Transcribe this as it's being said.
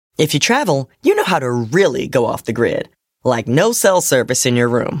If you travel, you know how to really go off the grid. Like no cell service in your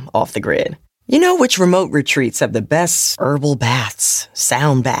room off the grid. You know which remote retreats have the best herbal baths,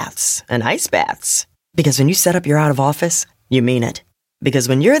 sound baths, and ice baths. Because when you set up your out of office, you mean it. Because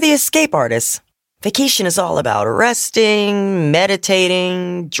when you're the escape artist, vacation is all about resting,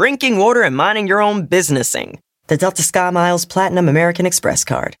 meditating, drinking water, and minding your own businessing. The Delta Sky Miles Platinum American Express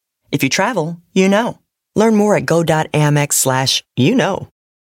card. If you travel, you know. Learn more at go.amex/you-know.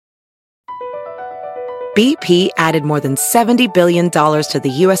 BP added more than $70 billion to the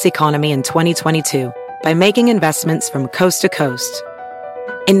U.S. economy in 2022 by making investments from coast to coast.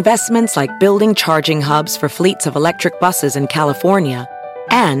 Investments like building charging hubs for fleets of electric buses in California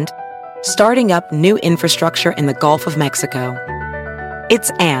and starting up new infrastructure in the Gulf of Mexico. It's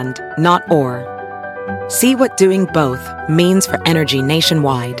and, not or. See what doing both means for energy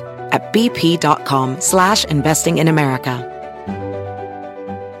nationwide at bp.com/investing in America.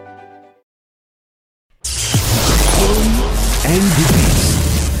 And Beast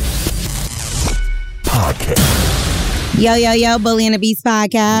Podcast. Yo, Bully and the Beast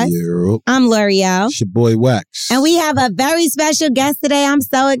Podcast. Yeah. I'm L'Oreal. It's your boy Wax. And we have a very special guest today. I'm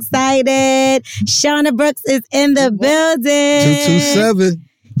so excited. Shauna Brooks is in the building. 227.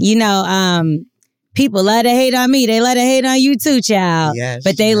 You know, people love to hate on me. They love to hate on you too, child. Yes.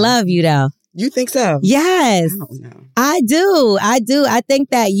 But they love you, though. You think so? Yes. I don't know. I do. I think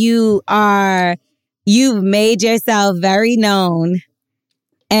that you've made yourself very known.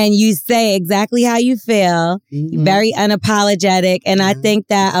 And you say exactly how you feel, very unapologetic. And I think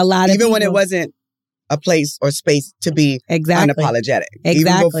that a lot of even people, when it wasn't a place or space to be unapologetic.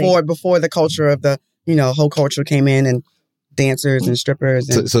 Exactly. Even before the culture of the, whole culture came in and dancers and strippers.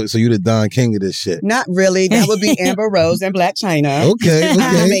 And So you the Don King of this shit. Not really. That would be Amber Rose and Black China. Okay.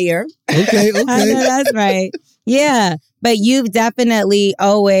 Mayor. Okay. I know, that's right. Yeah. But you've definitely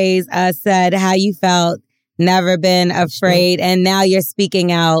always said how you felt. Never been afraid, and now you're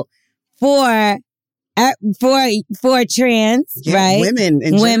speaking out for trans, right? Women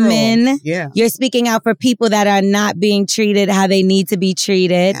in general. Yeah, you're speaking out for people that are not being treated how they need to be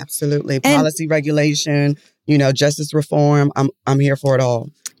treated. Absolutely, policy regulation, justice reform. I'm here for it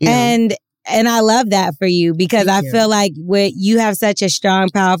all. And I love that for you because I feel like you have such a strong,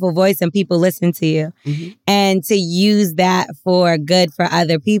 powerful voice, and people listen to you, and to use that for good for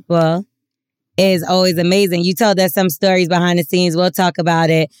other people is always amazing. You told us some stories behind the scenes. We'll talk about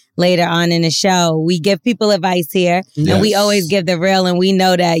it later on in the show. We give people advice here, and we always give the real, and we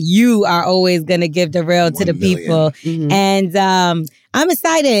know that you are always going to give the real to the people. And I'm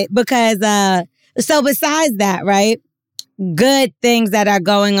excited because, so besides that, right, good things that are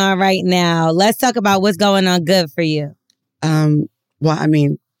going on right now, let's talk about what's going on good for you. Well, I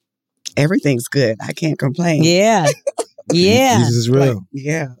mean, everything's good. I can't complain. Yeah. Yeah. Jesus is real.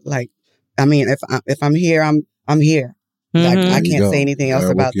 I mean, if I'm here, I'm here. Like, I can't say anything else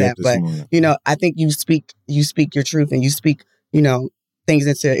about that. But I think you speak your truth, and you speak things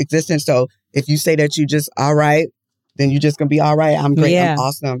into existence. So if you say that you just all right, then you're just gonna be all right. I'm great. I'm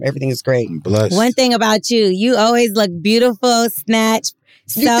awesome. Everything is great. Bless. One thing about you always look beautiful, snatched.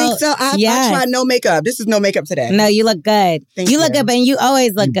 You think so? I try no makeup. This is no makeup today. No, you look good. You look good, and you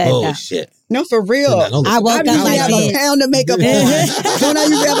always look good. Bullshit. No, for real. I woke up usually like have this. a pound of makeup on. Don't I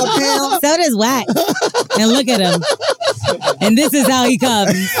usually have a pound? So does Wax. And look at him. And this is how he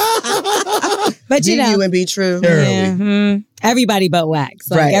comes. But Be you and be true. Yeah, everybody but Wax.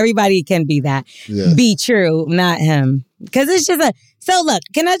 Like everybody can be that. Yeah. Be true, not him. Because it's just So look,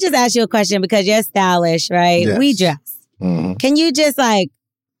 can I just ask you a question? Because you're stylish, right? Yes. We dress. Can you just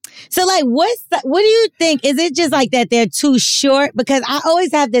so what do you think? Is it just like that they're too short? Because I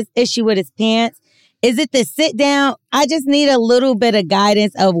always have this issue with his pants. Is it the sit down? I just need a little bit of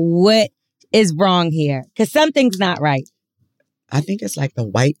guidance of what is wrong here. Because something's not right. I think it's like the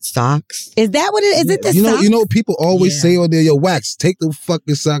white socks. Is that what it is? Is it the socks? You know, people always say on there, yo, Wax, take the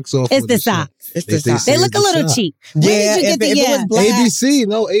fucking socks off. It's the socks. It's the socks. They look a little cheap. Yeah, Where did you get if it was black. ABC,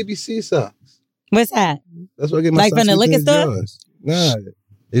 no, ABC socks. What's that? That's what I get my Like socks from the liquor and store? drawers. Nah,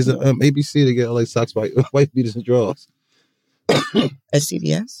 it's ABC to get all like socks, white beaters and drawers. At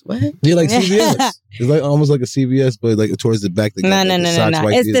CVS? What? Yeah, like CVS. It's like almost like a CVS, but like towards the back. No.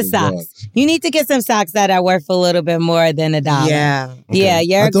 It's the socks. You need to get some socks that are worth a little bit more than $1. Yeah. Okay. Yeah,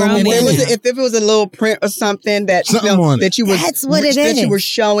 you're a grown man. If it was a little print or something that that you was That's what it that is. you were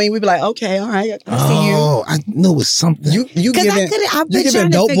showing, we'd be like, okay, all right, I see you. Oh, I knew it was something. You giving I've been you giving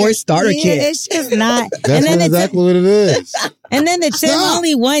trying to dope figure- boy starter kit. It's just not. That's exactly what it is. And then the Tim,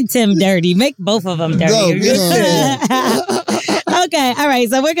 only one Tim dirty. Make both of them dirty. Okay, all right.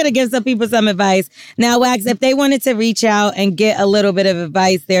 So we're going to give some people some advice. Now, Wax, if they wanted to reach out and get a little bit of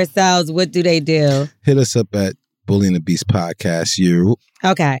advice themselves, what do they do? Hit us up at Bullying the Beast Podcast.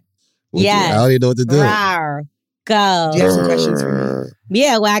 Okay. I already know what to do. Rawr. Go. Do you have some questions for me?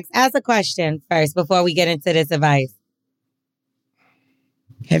 Yeah, Wax, ask a question first before we get into this advice.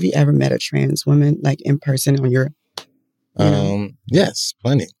 Have you ever met a trans woman, like in person on your... Yes,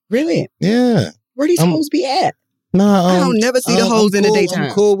 plenty. Really? Yeah. Where these hoes be at? Nah, I don't never see the hoes in the daytime.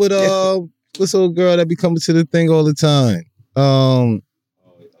 I'm cool with this old girl that be coming to the thing all the time.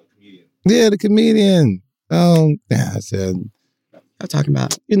 Yeah, the comedian. I said, I'm talking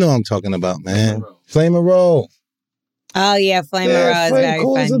about. You know what I'm talking about, man. Flame and Roll. Oh yeah, Flame and Roll is very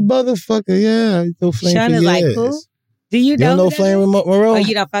cool funny. As a motherfucker, yeah. I know Flame Shauna's for like, years. who? Do you know Flame and Roll? Oh,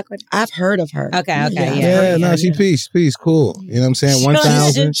 you don't fuck with her? I've heard of her. Okay, Yeah, she peace, cool. You know what I'm saying?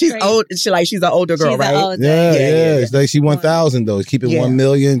 1,000. She's old. She's an older girl, right? Yeah. It's like she 1,000 though. Keep it 1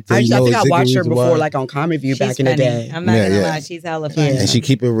 million. I think I watched her before, like on Comedy View back in the day. I'm not gonna lie, she's hella funny. And she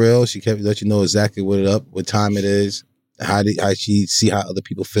keep it real. She kept let you know exactly what time it is. How she see how other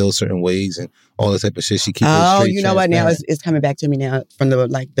people feel certain ways and all that type of shit. She keep it straight. You know what? Now it's coming back to me now from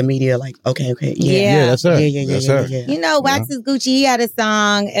the media. Like, okay, yeah, that's her. Yeah. You know, Wax's Gucci. He had a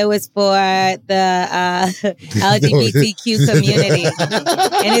song. It was for the LGBTQ community,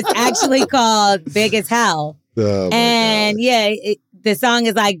 and it's actually called "Big as Hell." And the song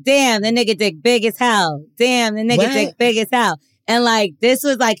is like, "Damn, the nigga dick big as hell. Damn, the nigga dick big as hell." And like this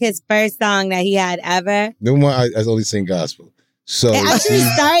was like his first song that he had ever. The one I only sing gospel. So it actually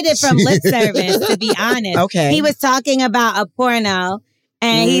started from lip service, to be honest. Okay. He was talking about a porno,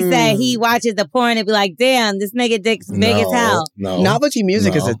 and he said he watches the porn and be like, "Damn, this nigga dick's big as hell." No, novelty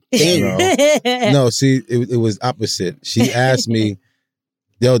music is a thing. No, see, it was opposite. She asked me,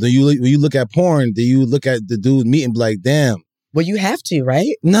 "Yo, when you look at porn, do you look at the dude meat and be like, damn?" Well, you have to,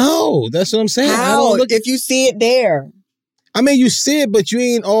 right? No, that's what I'm saying. How? If you see it there. I mean, you see it, but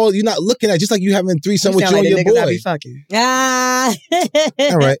you're not looking at it, just like you having threesome with you and your boy. I be fucking.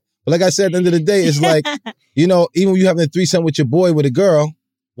 All right. But like I said, at the end of the day, it's like, even when you having a threesome with your boy with a girl,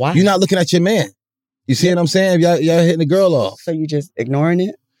 why? You're not looking at your man. You see what I'm saying? Y'all hitting the girl off. So you just ignoring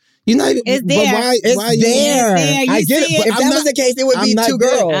it? You're not even. It's there. Why there. I get it. But if that was the case, it would be two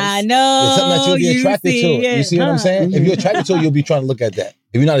girls. I know. It's something that you'll be attracted to. You see what I'm saying? If you're attracted to it, you'll be trying to look at that.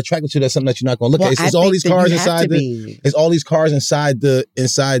 If you're not attracted to it, that's something that you're not going to look at. It's all these cars inside it's all these cars inside the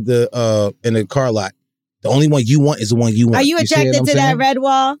in the car lot. The only one you want is the one you want. Are you attracted to that red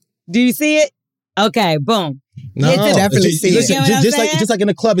wall? Do you see it? Okay, boom. No, definitely see it. Just like in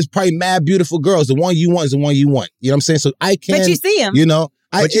the club, it's probably mad beautiful girls. The one you want is the one you want. You know what I'm saying? So I can't. But you see them.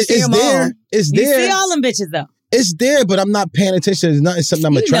 It's there. It's there. You see all them bitches though. It's there, but I'm not paying attention. It's not something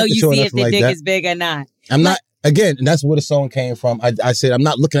I'm attracted to or nothing like that. You see if the dick is big or not. I'm not. Again, and that's where the song came from. I said, I'm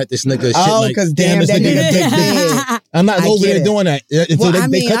not looking at this nigga. Oh, because damn, that nigga big. I'm not over there doing that. Well,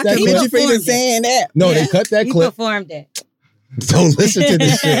 they cut that clip. You for even saying that. No, they cut that clip. He performed it. Don't listen to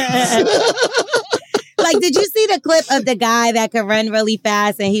this shit. Like, did you see the clip of the guy that could run really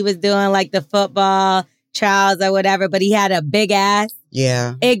fast and he was doing like the football trials or whatever, but he had a big ass?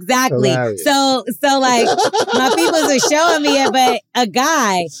 Yeah. Exactly. Hilarious. So like my peoples are showing me it, but a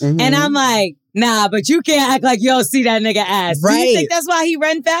guy, and I'm like, nah, but you can't act like you don't see that nigga ass. Right. Do you think that's why he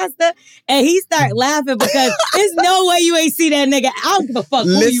run faster? And he start laughing because there's no way you ain't see that nigga. I don't give a fuck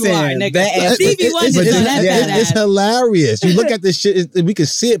who you are, nigga. Stevie Wonder's on that ass. It's hilarious. You look at this shit, we can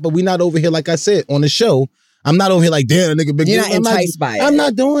see it, but we not over here, like I said, on the show. I'm not over here like, damn, nigga, big. You're not enticed by it. I'm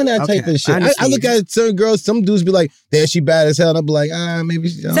not doing that type of shit. I look at certain girls, some dudes be like, damn, she bad as hell. And I'll be like, maybe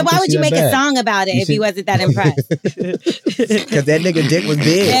she. So why would you make a song about it if he wasn't that impressed? Because that nigga dick was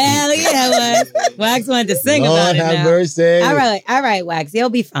big. Hell yeah, it was. Wax wanted to sing about it now. Mercy. All right, Wax.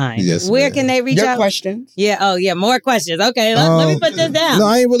 You'll be fine. Yes, Where can they reach out? Your questions? Yeah, more questions. Okay, let me put this down. No,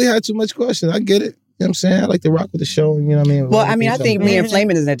 I ain't really had too much questions. I get it. You know what I'm saying? I like to rock with the show. You know what I mean? Well, I mean, I think me and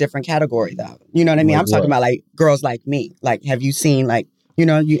Flamin is in a different category, though. You know what I mean? I'm talking about, like, girls like me. Like, have you seen, like, you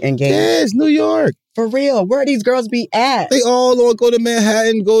engaged? Yes, New York. For real. Where these girls be at? They all go to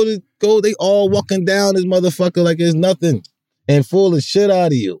Manhattan, they all walking down this motherfucker like it's nothing and full of shit out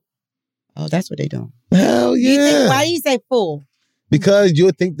of you. Oh, that's what they do. Hell yeah. Why do you say fool? Because you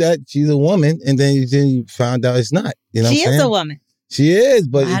would think that she's a woman and then you found out it's not. You know she is a woman. She is,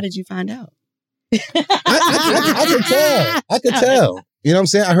 but... Well, how did you find out? I could tell. I could tell. You know what I'm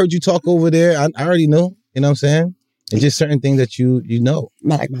saying? I heard you talk over there. I already knew. You know what I'm saying? It's just certain things that you know.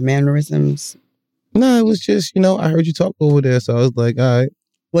 Like my mannerisms? No, it was just, I heard you talk over there. So I was like, all right.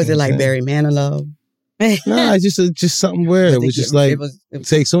 Was it like Barry Manilow? Nah, it's just something weird. It was just like,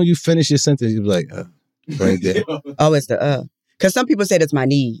 say, soon you finish your sentence, you be like, right there. Oh, it's the Because some people said it's my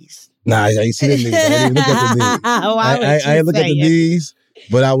knees. Nah, I ain't see the knees. I didn't look at the knees. I ain't look at the knees,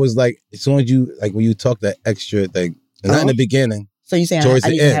 but I was like, as soon as you, like when you talk that extra thing, not in the beginning. So you saying I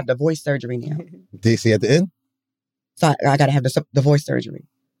need to have the voice surgery now? Do you see at the end? So I got to have the voice surgery.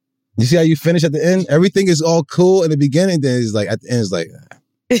 You see how you finish at the end? Everything is all cool in the beginning, then it's like, at the end, it's like...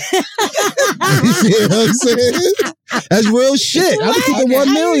 You see what I'm saying? That's real shit. I'm keeping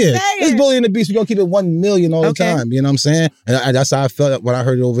 1 million. It's Bully and the Beast. We're going to keep it 1 million all the time. You know what I'm saying? And that's how I felt when I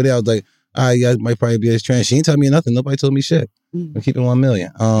heard it over there. I was like, yeah, it might probably be as trans. She ain't tell me nothing. Nobody told me shit. I'm keeping 1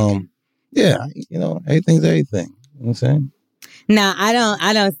 million. Yeah, you know, everything's everything. You know what I'm saying? No, I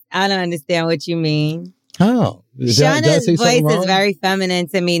don't understand what you mean. How? Shauna's voice is very feminine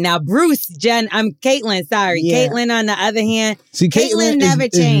to me. Now, Caitlin, sorry. Yeah. Caitlin, on the other hand, see, Caitlin never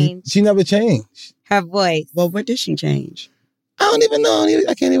changed. She never changed. Her voice. Well, what did she change? I don't even know.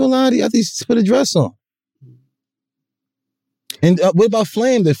 I can't even lie to you. I think she put a dress on. And what about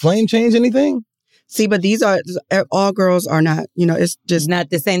Flame? Did Flame change anything? See, but these are all girls are not. You know, it's just not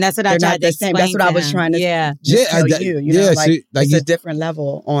the same. That's what I tried to explain. That's what I was trying to. Tell you. You know, like it's a different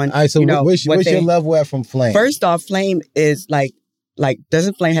level on. All right, so you know, what's your level at from Flame? First off, Flame is like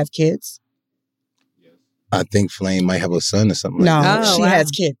doesn't Flame have kids? I think Flame might have a son or something. No, she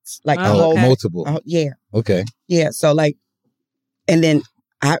has kids. Like multiple. Yeah. Okay. Yeah. So like, and then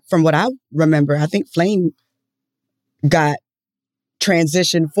from what I remember, I think Flame got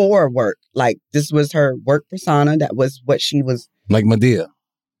transitioned for work. Like this was her work persona. That was what she was. Like Madea.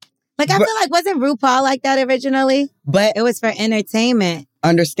 Like I feel like wasn't RuPaul like that originally? But it was for entertainment.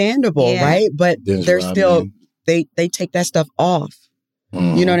 Understandable, right? But they're still they take that stuff off.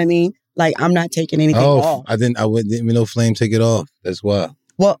 You know what I mean? Like I'm not taking anything off. I didn't even know Flame take it off. That's why.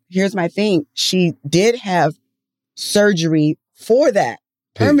 Well, here's my thing. She did have surgery for that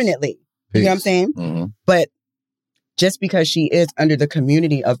permanently. You know what I'm saying? Mm-hmm. But just because she is under the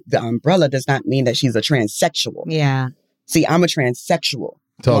community of the umbrella does not mean that she's a transsexual. Yeah. See, I'm a transsexual.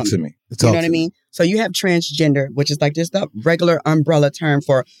 Talk to me. You know what I mean? So you have transgender, which is like just a regular umbrella term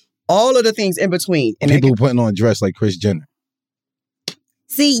for all of the things in between. And people putting on a dress like Kris Jenner.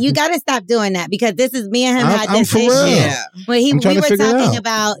 See, you got to stop doing that because this is me and him had this issue. Yeah. Well, we were talking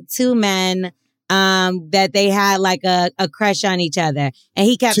about two men that they had like a crush on each other. And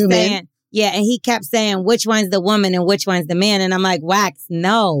he kept saying, and he kept saying which one's the woman and which one's the man. And I'm like, Wax,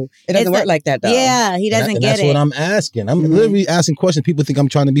 no. It doesn't work like that, though. Yeah, he doesn't get it. That's what I'm asking. I'm literally asking questions. People think I'm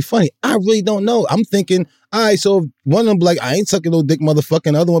trying to be funny. I really don't know. I'm thinking, all right, so one of them be like, I ain't sucking no dick, motherfucker.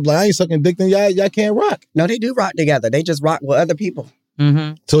 And the other one be like, I ain't sucking dick, then y'all can't rock. No, they do rock together. They just rock with other people.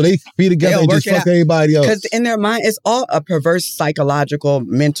 Mm-hmm. So they be together and just fuck everybody else. Because in their mind, it's all a perverse psychological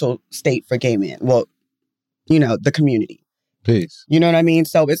mental state for gay men. Well, you know, the community. Peace. You know what I mean?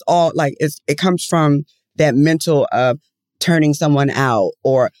 So it's all like, it comes from that mental of turning someone out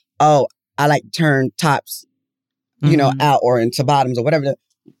or, I like turn tops, you know, out or into bottoms or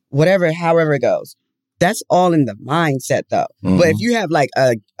whatever, however it goes. That's all in the mindset though. Mm-hmm. But if you have like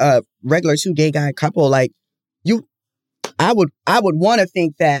a regular two gay guy couple, like I would want to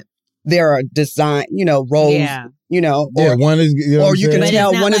think that there are design, you know, roles, you know, or one is, you know, or you can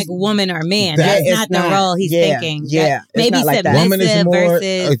tell one is like woman or man. That's not the role he's thinking. Yeah, maybe like submissive woman is more,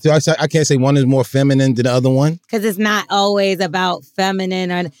 versus. I can't say one is more feminine than the other one because it's not always about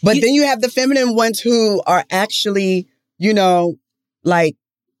feminine. But then you have the feminine ones who are actually, you know, like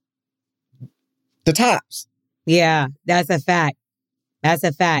the tops. Yeah, that's a fact. That's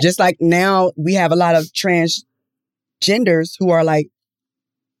a fact. Just like now we have a lot of transgenders who are like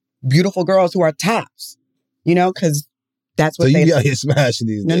beautiful girls who are tops, you know, because that's what you got here smashing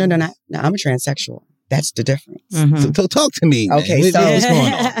these. No, I'm a transsexual. That's the difference. Mm-hmm. So talk to me. Okay, man. What's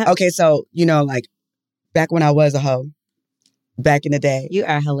going on? Okay, so you know, like back when I was a hoe, back in the day, you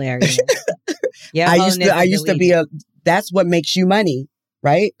are hilarious. I used to be that's what makes you money,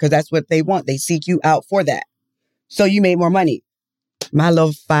 right? Because that's what they want. They seek you out for that. So you made more money. My little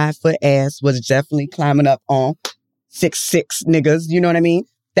 5-foot ass was definitely climbing up on 6'6" niggas. You know what I mean?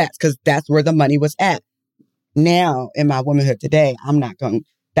 That's because that's where the money was at. Now in my womanhood today, I'm not going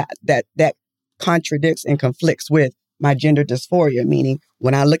that contradicts and conflicts with my gender dysphoria. Meaning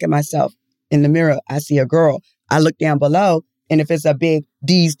when I look at myself in the mirror, I see a girl. I look down below, and if it's a big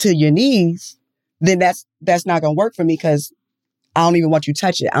D's to your knees, then that's not going to work for me because I don't even want you to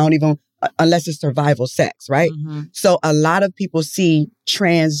touch it. I don't even, unless it's survival sex, right? Mm-hmm. So a lot of people see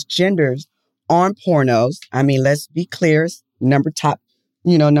transgenders on pornos. I mean, let's be clear, number 2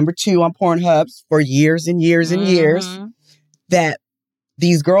 on Pornhub for years and years and years, that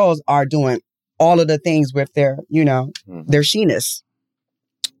these girls are doing all of the things with their, their she-ness.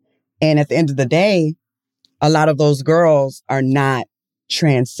 And at the end of the day, a lot of those girls are not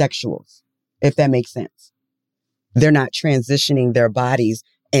transsexuals, if that makes sense. They're not transitioning their bodies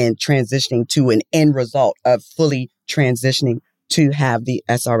and transitioning to an end result of fully transitioning to have the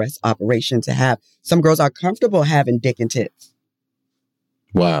SRS operation, to have. Some girls are comfortable having dick and tits.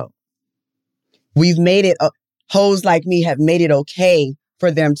 Wow. We've made it, hoes like me have made it okay for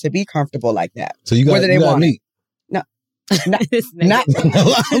them to be comfortable like that. So you got, whether they want me. No. Not,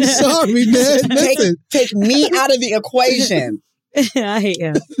 I'm sorry, man. Take me out of the equation. I hate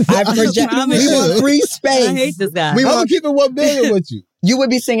him. I project. We want free space. I hate this guy. We want to keep it 1 billion with you. You would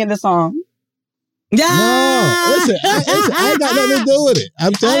be singing the song. Yeah. No, listen, I ain't got nothing to do with it.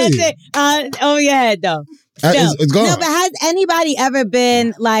 I'm telling you. Oh yeah, though. It's gone. No, but has anybody ever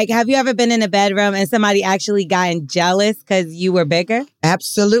been like? Have you ever been in a bedroom and somebody actually gotten jealous because you were bigger?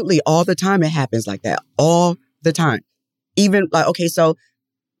 Absolutely, all the time it happens like that. All the time. Even like, okay, so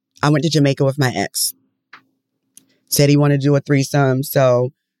I went to Jamaica with my ex. Said he wanted to do a threesome, so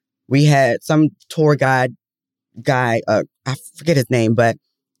we had some tour guide guy. I forget his name, but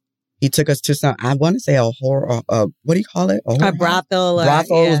he took us to some. I want to say a horror. What do you call it? A brothel.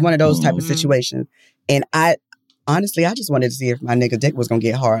 Brothel was one of those type of situations. And I honestly, I just wanted to see if my nigga dick was gonna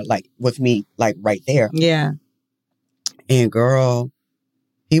get hard, like with me, like right there. Yeah. And girl,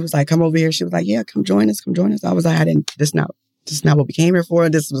 he was like, "Come over here." She was like, "Yeah, come join us. Come join us." I was like, This is not what we came here for.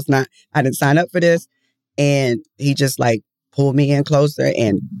 This was not. I didn't sign up for this." And he just like pulled me in closer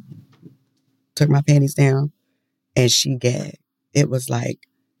and took my panties down, and she gagged. It was like,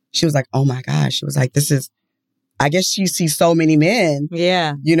 she was like, "Oh my gosh." She was like, "This is." I guess she sees so many men.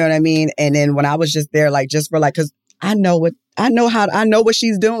 Yeah. You know what I mean? And then when I was just there, like, just for like, cause I know what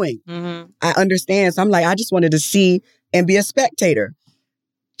she's doing. Mm-hmm. I understand. So I'm like, I just wanted to see and be a spectator.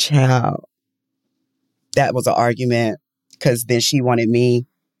 Child. That was an argument. Cause then she wanted me.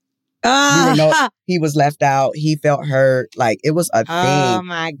 He was left out. He felt hurt. Like it was a thing. Oh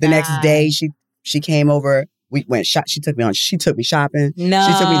my God. The next day she came over. We went She took me shopping. No.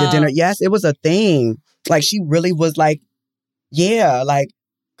 She took me to dinner. Yes, it was a thing. Like, she really was like, yeah, like,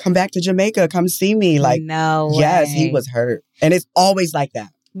 come back to Jamaica, come see me. Like, no way. Yes, he was hurt. And it's always like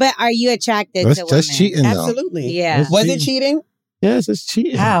that. But are you attracted to women? That's cheating, though. Absolutely. Yeah. Was it cheating? Yes, it's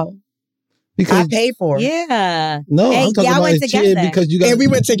cheating. How? Because I paid for it. Yeah. No, I'm talking about it's cheating because you got. And we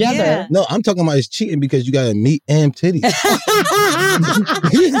went together. Yeah. No, I'm talking about it's cheating because you got to meet and titties.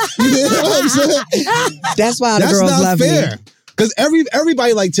 You know what I'm saying? That's why the girls love me. That's not fair. Because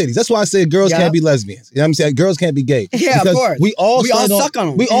everybody like titties. That's why I say girls can't be lesbians. You know what I'm saying? Girls can't be gay. Yeah, because of course. We all suck on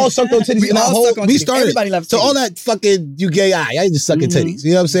them. We all sucked on titties. We started. Everybody loves titties. So all that fucking, you gay eye, I just sucking titties.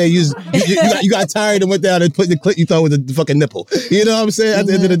 You know what I'm saying? You got tired and went down and put the clit you thought with the fucking nipple. You know what I'm saying? At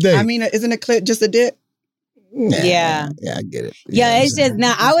the end of the day. I mean, isn't a clit just a dick? Yeah. Yeah, I get it. Yeah, it's just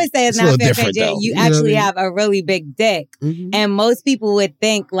not, I would say it's not fair because you actually have a really big dick. Mm-hmm. And most people would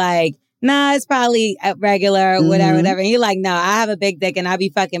think like, nah, it's probably regular or whatever. And you're like, no, I have a big dick and I be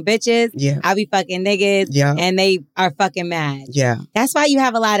fucking bitches. Yeah. I be fucking niggas. Yeah. And they are fucking mad. Yeah. That's why you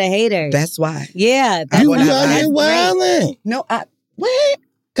have a lot of haters. That's why. Yeah. You out here wilding. No, what?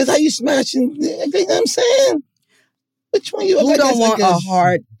 Because how you smashing, you know what I'm saying? Which one you? Who don't want a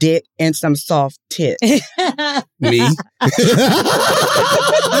hard dick and some soft tit? Me? I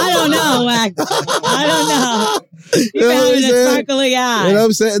don't know, Wax. I don't know. You been having a sparkly eye. You know what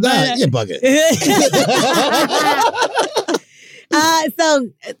I'm saying? Nah, you're bugging.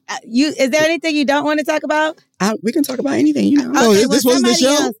 Is there anything you don't want to talk about? We can talk about anything, you know. Oh, this wasn't the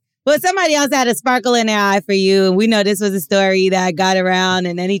show? Well, somebody else had a sparkle in their eye for you, and we know this was a story that got around,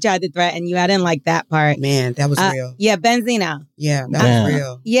 and then he tried to threaten you. I didn't like that part. Man, that was real. Yeah, Benzino. Yeah, that was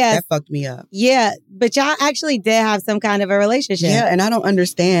real. Yeah. That fucked me up. Yeah, but y'all actually did have some kind of a relationship. Yeah, and I don't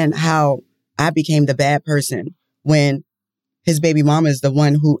understand how I became the bad person when his baby mama is the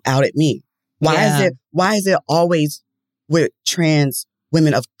one who outed me. Why is it always with trans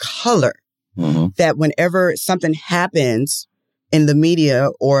women of color that whenever something happens in the media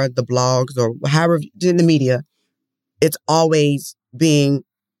or the blogs or however in the media, it's always being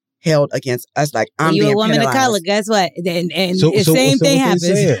held against us. Like, I'm being a woman penalized. of color. Guess what? And the same thing happens.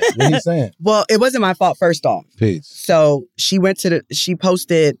 What are you saying? Well, it wasn't my fault. First off, Peace. So she posted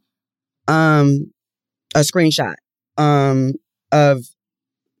a screenshot of.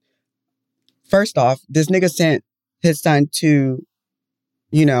 First off, this nigga sent his son to,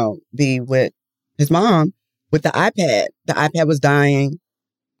 be with his mom. With the iPad. The iPad was dying.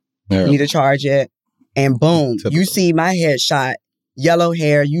 You need to charge it. And boom, you see my headshot, yellow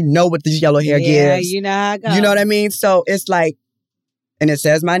hair. You know what this yellow hair gives. Yeah, you know how it goes. You know what I mean? So it's like, and it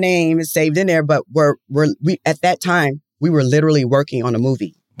says my name is saved in there, but we at that time, we were literally working on a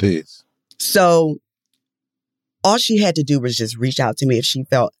movie. Peace. So all she had to do was just reach out to me if she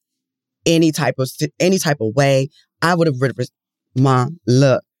felt any type of way. I would have written, Mom,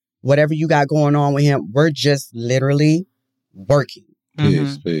 look, whatever you got going on with him, we're just literally working.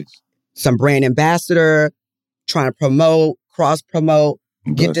 Peace. Some brand ambassador, trying to promote, cross-promote,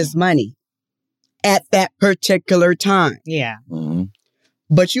 get this money at that particular time. Yeah. Mm-hmm.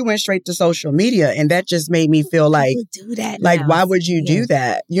 But you went straight to social media, and that just made me feel like, do that like, now. why would you do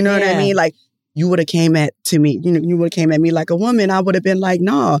that? You know what I mean? Like, you would have came at me like a woman. I would have been like,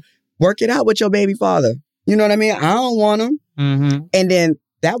 nah, work it out with your baby father. You know what I mean? I don't want him. Mm-hmm. And then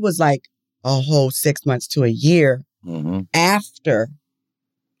that was like a whole 6 months to a year afterwards.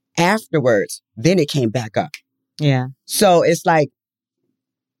 Then it came back up. Yeah. So it's like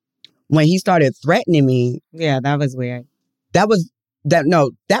when he started threatening me. Yeah, that was weird. That was not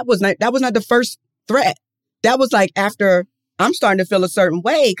the first threat. That was like after I'm starting to feel a certain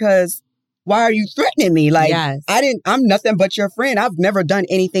way because why are you threatening me? Like, I'm nothing but your friend. I've never done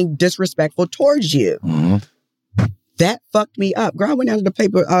anything disrespectful towards you. Mm-hmm. That fucked me up. Girl, I went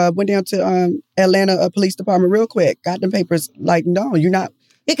down to Atlanta Police Department real quick. Got them papers. Like, no, you're not.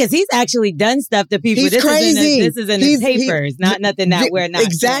 Yeah, because he's actually done stuff to people. He's this crazy. This is in the papers, not nothing that we're not.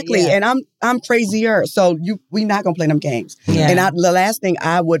 Exactly. Yeah. And I'm crazier. So we not going to play them games. Yeah. And the last thing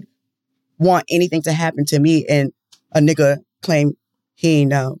I would want anything to happen to me and a nigga claim he ain't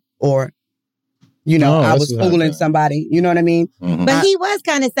know or, I was fooling somebody. You know what I mean? Mm-hmm. But he was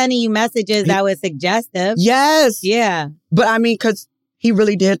kind of sending you messages that was suggestive. Yes. Yeah. But I mean, because he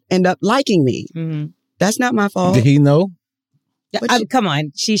really did end up liking me. Mm-hmm. That's not my fault. Did he know? Come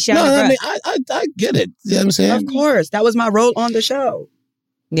on. She's Shauna No, Brooks. I mean, I get it. You know what I'm saying? Of course. That was my role on the show.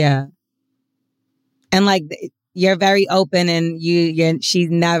 Yeah. And like, you're very open and she's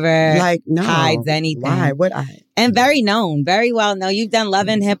never hides anything. Why would I? And very known, very well known. You've done Love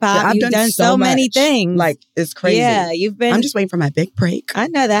and Hip Hop. You've done so many things. Like, it's crazy. Yeah, you've been. I'm just waiting for my big break. I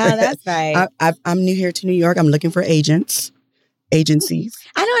know that. That's right. I'm new here to New York. I'm looking for agencies. I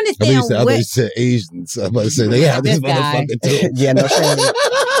don't understand. I thought you said Asians. I'm about to say they have this motherfucker too. Yeah, no shame.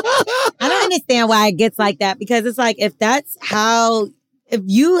 I don't understand why it gets like that because it's like if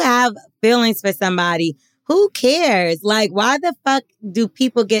you have feelings for somebody, who cares? Like, why the fuck do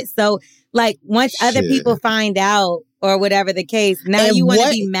people get so, like, once other people find out or whatever the case, now you want to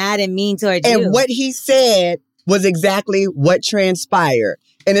be mad and mean towards you. And what he said was exactly what transpired.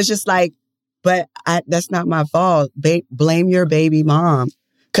 And it's just like, but that's not my fault. Blame your baby mom.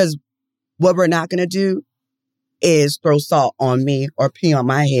 Because what we're not going to do is throw salt on me or pee on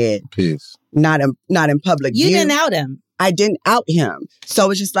my head. Peace. Not in public view. You didn't out him. I didn't out him.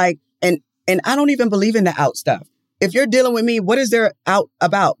 So it's just like, and I don't even believe in the out stuff. If you're dealing with me, what is there out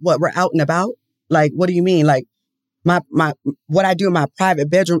about? What, we're out and about? Like, what do you mean? Like, my what I do in my private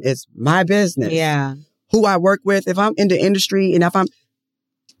bedroom is my business. Yeah. Who I work with, if I'm in the industry and they're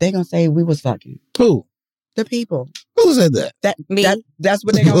going to say we was fucking. Who? The people. Who said that? Me. That's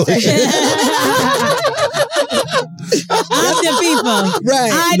what they're going to say. I'm the people.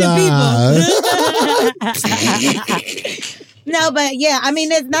 Right. I the people. No, but yeah, I mean,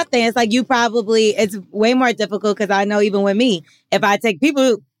 there's nothing. It's like it's way more difficult because I know even with me, if I take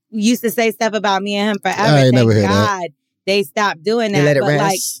people used to say stuff about me and him forever. I ain't never heard God they stopped doing that. They let it but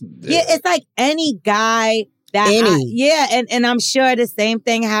rest. Like, it's like any guy that and I'm sure the same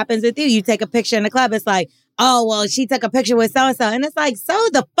thing happens with you. You take a picture in the club, it's like, oh, well, she took a picture with so-and-so. And it's like, so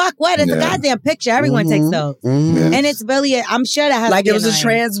the fuck what? It's a goddamn picture. Everyone takes those. Mm-hmm. And it's really, I'm sure that has like to be it was annoying. a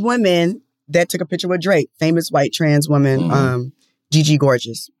trans woman that took a picture with Drake, famous white trans woman, Gigi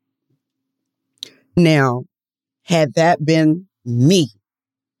Gorgeous. Now, had that been me,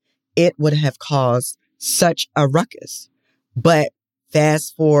 it would have caused such a ruckus. But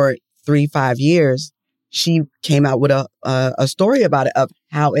fast forward 3-5 years, she came out with a story about it, of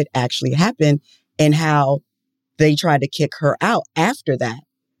how it actually happened and how they tried to kick her out after that.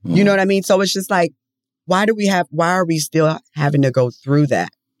 You know what I mean? So it's just like, why are we still having to go through that?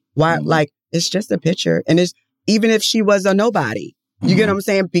 Why, like, it's just a picture. And it's, even if she was a nobody, you get what I'm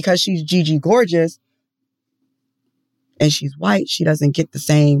saying? Because she's Gigi Gorgeous and she's white, she doesn't get the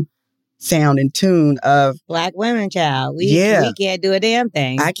same sound and tune of Black women, child. We can't do a damn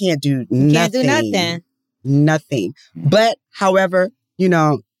thing. I can't do nothing. Can't do nothing. Nothing. But, however,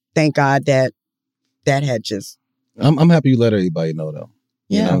 thank God that had just. I'm happy you let everybody know, though.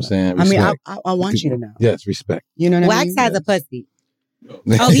 You know what I'm saying? Respect. I mean, I want you to know. Yes, respect. You know what I Wax mean? has a pussy.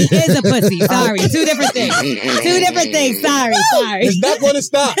 Oh, he is a pussy. Sorry. Two different things. Sorry. It's not going to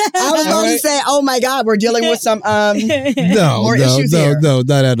stop. I was going to say, oh my God, we're dealing with some more issues here. No,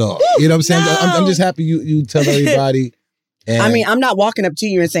 not at all. You know what I'm saying? No. I'm just happy you tell everybody. And I mean, I'm not walking up to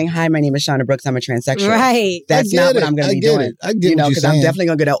you and saying, hi, my name is Shauna Brooks. I'm a transsexual. Right. That's not what I'm going to be doing. I get what because I'm definitely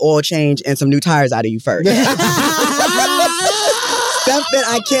going to get an oil change and some new tires out of you first. Something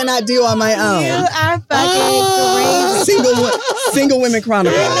I cannot do on my own. You are fucking crazy. Single Women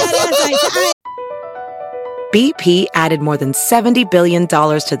Chronicles. BP added more than $70 billion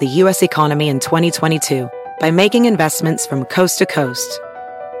to the U.S. economy in 2022 by making investments from coast to coast.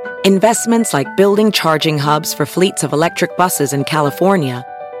 Investments like building charging hubs for fleets of electric buses in California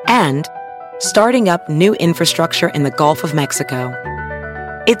and starting up new infrastructure in the Gulf of Mexico.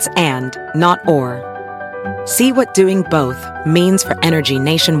 It's and, not or. See what doing both means for energy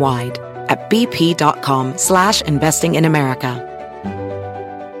nationwide at bp.com/investing in America.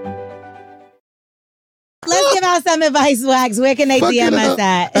 Let's give out some advice, Wags. Where can they DM us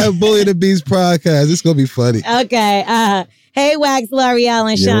at? At Bully the Beast podcast. It's going to be funny. Okay. Hey, Wags,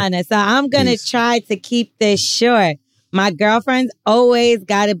 L'Oreal, and Shauna. So I'm going to try to keep this short. My girlfriend's always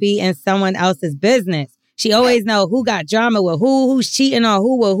got to be in someone else's business. She always know who got drama with who's cheating on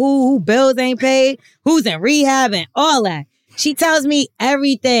who bills ain't paid, who's in rehab, and all that. She tells me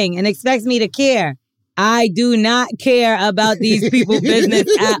everything and expects me to care. I do not care about these people's business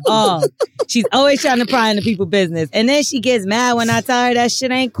at all. She's always trying to pry into people's business. And then she gets mad when I tell her that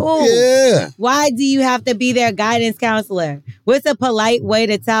shit ain't cool. Yeah. Why do you have to be their guidance counselor? What's a polite way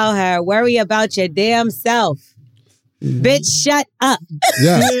to tell her, worry about your damn self? Bitch, shut up.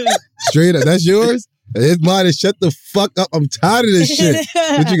 Yeah. Straight up. That's yours? It's mine is shut the fuck up. I'm tired of this shit.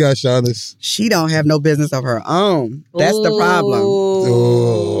 What you got, Shauna? She don't have no business of her own. That's the problem.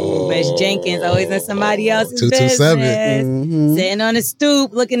 Oh. Miss Jenkins always in somebody else's 227. business. Mm-hmm. Sitting on the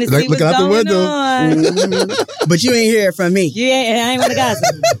stoop, looking to see what's out going the window. on. Mm-hmm. But you ain't hear from me. I ain't want to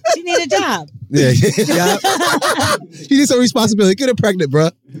gossip. She need a job. Yeah. She needs some responsibility. Get her pregnant,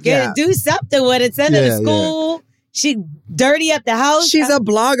 bro. Do something with it. Send her to school. Yeah. She dirty up the house. She's a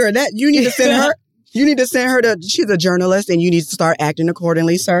blogger. That you need to send her. You need to send her to, she's a journalist and you need to start acting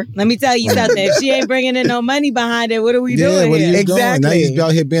accordingly, sir. Let me tell you something. If she ain't bringing in no money behind it, what are we doing what here? Are you doing? Now you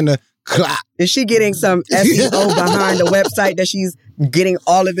out here being a clock. Is she getting some SEO behind the website that she's getting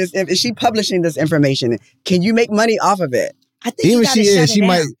all of this? Is she publishing this information? Can you make money off of it? I think even she is. She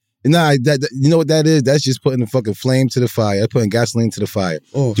might. Nah, you know what that is? That's just putting the fucking flame to the fire. Putting gasoline to the fire.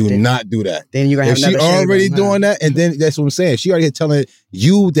 Do not do that. Then you're gonna have if she already doing that, and then that's what I'm saying. She already telling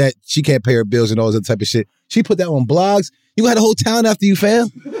you that she can't pay her bills and all that type of shit. She put that on blogs. You got a whole town after you, fam.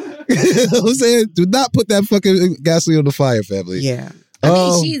 You know what I'm saying? Do not put that fucking gasoline on the fire, family. Yeah. I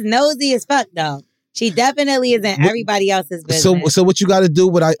mean, she's nosy as fuck, though. She definitely is in everybody else's business. So what you got to do,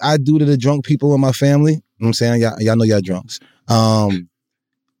 what I do to the drunk people in my family, you know what I'm saying? Y'all know y'all drunks.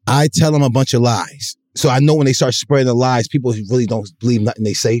 I tell them a bunch of lies. So I know when they start spreading the lies, people really don't believe nothing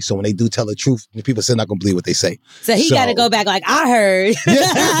they say. So when they do tell the truth, people still not going to believe what they say. So he got to go back like, I heard. Yeah.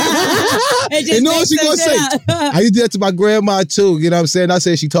 And know what she going to say? I used to do that to my grandma too. You know what I'm saying? I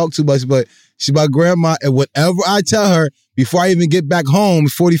say she talked too much, but she's my grandma. And whatever I tell her, before I even get back home,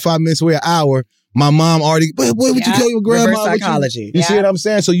 45 minutes away, an hour, my mom already, what would you tell your grandma? Reverse psychology. You see what I'm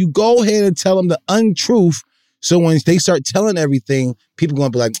saying? So you go ahead and tell them the untruth. So when they start telling everything, people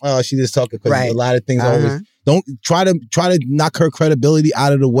going to be like, oh, she just talking because a lot of things always don't try to knock her credibility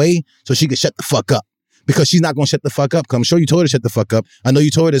out of the way so she can shut the fuck up. Because she's not going to shut the fuck up. Because I'm sure you told her to shut the fuck up. I know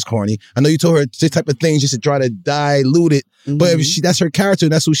you told her it's corny. I know you told her this type of things just to try to dilute it. Mm-hmm. But if that's her character,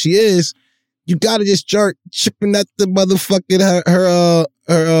 that's who she is, you got to just start chipping at the motherfucking her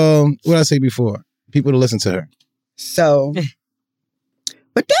what I say before? People to listen to her. So...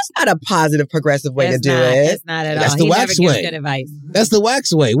 But that's not a positive, progressive way to do it. It's not at all. That's the wax way. Good advice. That's the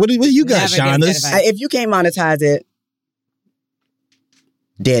wax way. What do you got, Shauna? If you can't monetize it,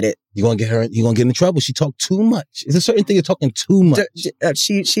 did it. You're gonna get in trouble. She talked too much. It's a certain thing you're talking too much.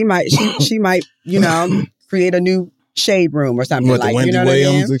 She might, create a new shade room or something like that. The Wendy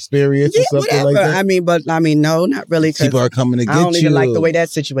Williams experience or something like that? I mean, no, not really. People are coming to get you. I don't even like the way that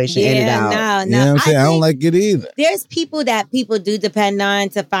situation ended out. No. You know what I'm saying? I don't like it either. There's people that people do depend on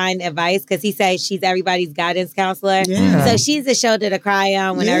to find advice because he says she's everybody's guidance counselor. Yeah. So she's a shoulder to cry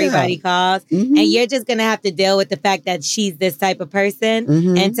on when everybody calls. Mm-hmm. And you're just going to have to deal with the fact that she's this type of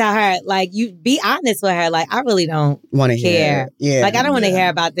person and tell her, like, you be honest with her. Like, I really don't want to care. Yeah. Like, I don't want to hear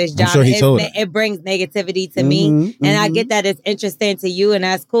about this job. I'm sure it brings negativity to me. And I get that it's interesting to you and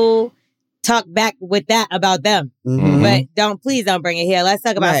that's cool. talk back with that about them. But please don't bring it here. Let's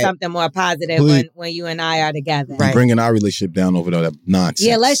talk about something more positive when you and I are together. Right. Bringing our relationship down over that nonsense.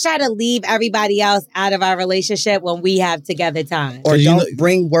 Yeah, let's try to leave everybody else out of our relationship when we have together time. Or don't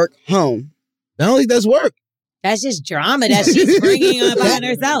bring work home. I don't think that's work. That's just drama that she's bringing upon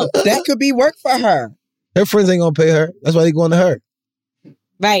herself. That could be work for her. Her friends ain't gonna pay her. That's why they going to her.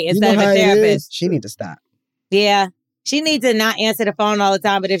 Right, instead of a therapist. She need to stop. Yeah. She needs to not answer the phone all the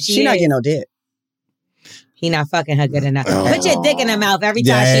time, but if she not getting no dick. He not fucking her good enough. Put your dick in her mouth every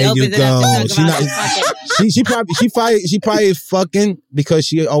time she opens it up to talk about she probably fucking because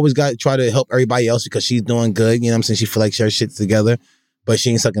she always got to try to help everybody else because she's doing good. You know what I'm saying? She feel like she has shit together, but she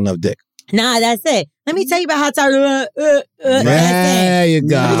ain't sucking enough dick. Nah, that's it. Let me tell you about how to there you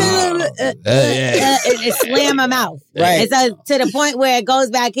go. And slam her mouth. Right. And so to the point where it goes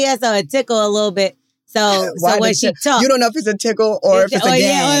back here, so it tickle a little bit. So when she talks, you don't know if it's a tickle or if it's a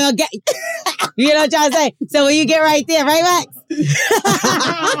gag. You know what I'm trying to say? So when you get right there, right, Max?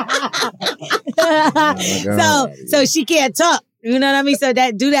 So she can't talk. You know what I mean? So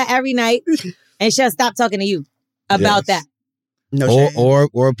do that every night, and she'll stop talking to you about that. No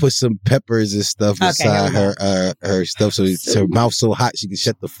or put some peppers and stuff inside her stuff so her mouth's so hot she can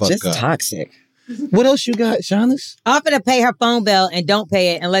shut the fuck up. Just toxic. What else you got, Shauna? Offer to pay her phone bill and don't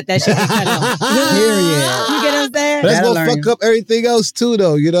pay it and let that shit get cut off. Period. You get what I'm saying? That's gonna fuck up everything else too,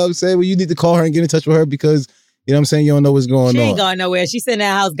 though. You know what I'm saying? Well, you need to call her and get in touch with her because you know what I'm saying. You don't know what's going on. She ain't going nowhere. She's sitting in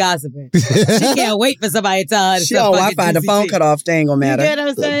that house gossiping. She can't wait for somebody to tell her. She on Wi-Fi. The phone cut off. They ain't gonna matter. You get what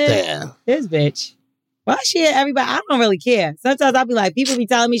I'm saying? Damn. This bitch. Why she at everybody? I don't really care. Sometimes I'll be like, people be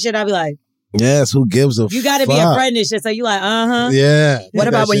telling me shit. I'll be like, yes, who gives a fuck? You got to be a friend and shit. So you like, Yeah. What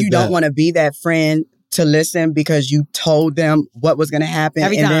about when you don't want to be that friend to listen because you told them what was going to happen?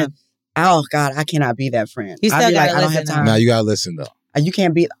 Every time. Then, oh, God, I cannot be that friend. You still got to listen. I don't have time. Now you got to listen, though. You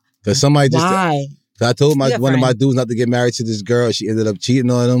can't be. Because somebody just. Why? I told one of my dudes not to get married to this girl. She ended up cheating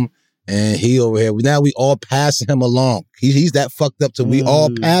on him. And he over here. Now we all passing him along. He's that fucked up. So we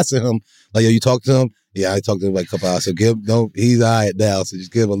all passing him. Like, yo, you talk to him? Yeah, I talked to him like a couple hours. So he's all right now. So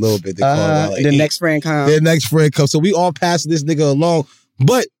just give him a little bit. The next friend comes. The next friend comes. So we all passing this nigga along.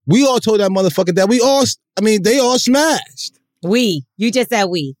 But we all told that motherfucker that they all smashed. You just said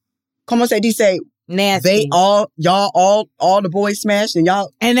we. Como se dice? Nasty. All the boys smashed and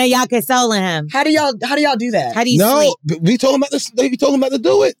y'all. And then y'all consoling him. How do y'all do that? How do you sleep? We told him not to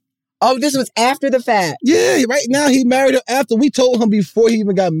do it. Oh, this was after the fact. Yeah, right now he married her after. We told him before he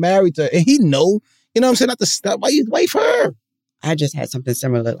even got married to her. And he know, you know what I'm saying, not to stop. Why you wait for her? I just had something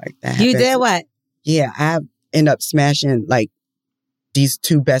similar like that. You did what? Yeah, I end up smashing like these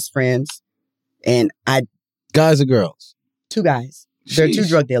two best friends. And Guys or girls? Two guys. They're two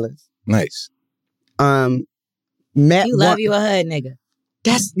drug dealers. Nice. You love you a hood nigga.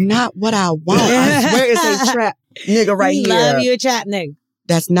 That's not what I want. I swear it's a trap nigga right here. Love you a trap nigga.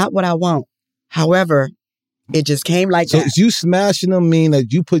 That's not what I want. However, it just came like that. So you smashing them mean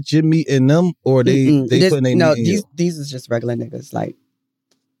that you put your meat in them or they putting their meat in you? These is just regular niggas. Like,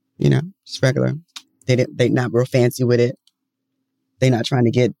 you know, just regular. They not real fancy with it. They not trying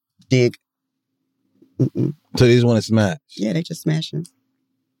to get dig. Mm-mm. So they just want to smash? Yeah, they just smashing.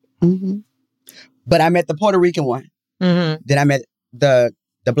 Mm-hmm. But I met the Puerto Rican one. Mm-hmm. Then I met the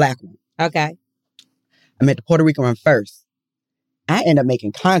black one. Okay. I met the Puerto Rican one first. I ended up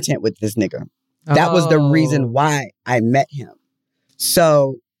making content with this nigga. That was the reason why I met him.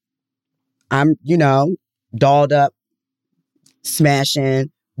 So I'm, dolled up,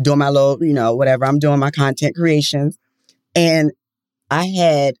 smashing, doing my little, whatever. I'm doing my content creations. And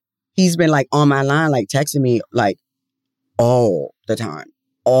he's been like on my line, like texting me like all the time.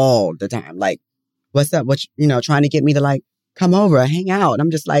 Like, what's up? Trying to get me to like come over, hang out. And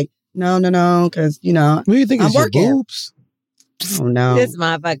I'm just like, no, because, What do you think? I'm working. Your boobs? Oh no. This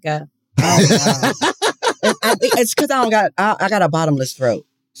motherfucker. It's because I got a bottomless throat.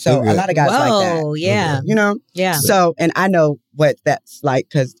 So a lot of guys like that. Oh, yeah. Yeah. So, and I know what that's like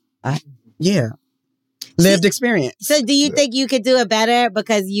because lived experience. So do you think you could do it better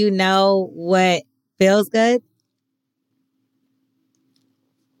because you know what feels good?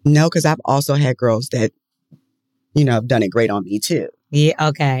 No, because I've also had girls that, have done it great on me too. Yeah,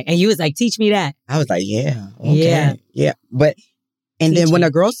 okay. And you was like, teach me that. I was like, yeah, okay. Yeah. But, and then when a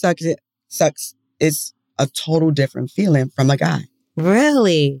girl sucks, it's a total different feeling from a guy.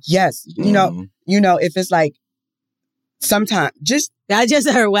 Really? Yes. If it's like, sometimes I just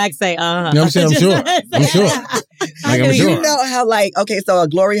heard Wax say, You know what I'm saying? I'm sure. I'm sure. You know how so a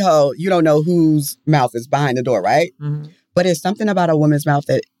glory hole, you don't know whose mouth is behind the door, right? Mm-hmm. But it's something about a woman's mouth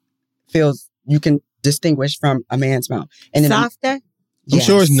that feels you can distinguish from a man's mouth. And softer? I'm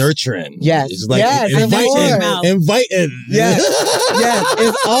sure it's nurturing. Yes. It's like inviting. Yes. Yes.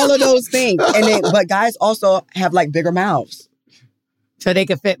 It's all of those things. But guys also have like bigger mouths. So they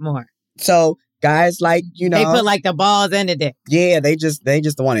can fit more. So guys like, they put like the balls in the dick. Yeah, they just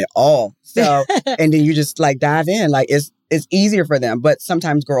want it all. So, and then you just like dive in. Like it's easier for them. But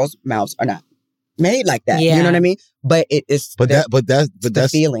sometimes girls' mouths are not made like that. Yeah. You know what I mean? But that's the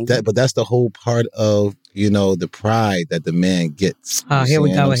feeling. But that's the whole part of, the pride that the man gets. Oh, here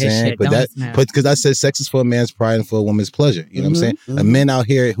we go with his shit. Because I said sex is for a man's pride and for a woman's pleasure. You know what I'm saying? Mm-hmm. A man out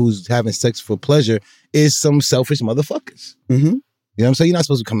here who's having sex for pleasure is some selfish motherfuckers. Mm-hmm. You know what I'm saying? You're not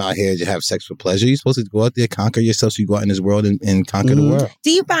supposed to come out here and have sex for pleasure. You're supposed to go out there, conquer yourself, so you go out in this world and conquer the world.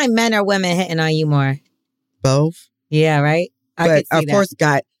 Do you find men or women hitting on you more? Both. Yeah, right? But of course,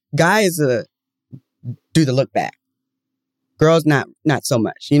 guys do the look back. Girls, not so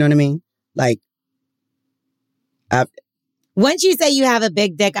much. You know what I mean? Like, once you say you have a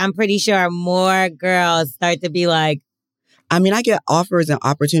big dick, I'm pretty sure more girls start to be like. I mean, I get offers and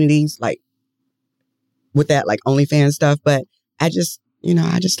opportunities like with that, like OnlyFans stuff, but I just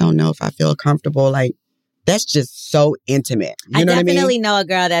don't know if I feel comfortable. Like, that's just so intimate. You know what I mean? I definitely know a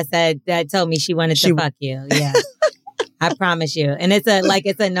girl that told me she wanted to fuck you. Yeah. I promise you. And it's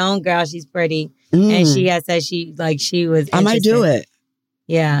a known girl. She's pretty. And she has said she was interested. I might do it.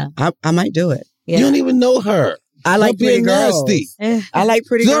 Yeah. I might do it. Yeah. You don't even know her. I like pretty girls. I like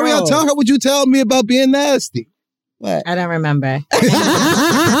pretty girls. I'll tell her what you tell me about being nasty. What? I don't remember.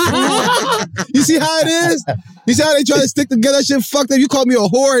 You see how it is? You see how they try to stick together shit fucked up? You call me a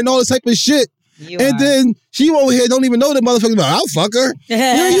whore and all this type of shit. Then she over here don't even know the motherfucker. I'll fuck her.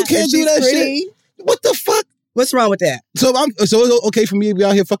 You can't do that shit. What the fuck? What's wrong with that? So it's okay for me to be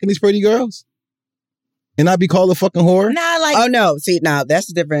out here fucking these pretty girls? And not be called a fucking whore? Nah, like... Oh, no. See, now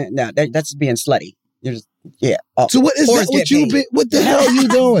that's different. No, that's being slutty. You're just, yeah. Oh, so what is that? What the hell are you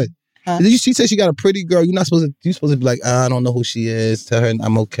doing? Huh? She said she got a pretty girl. You're supposed to be like, I don't know who she is. Tell her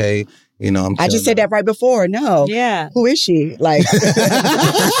I'm okay. I just said that right before. No. Yeah. Who is she? Like,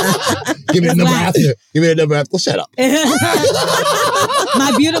 give me a number after. Give me a number after. Shut up.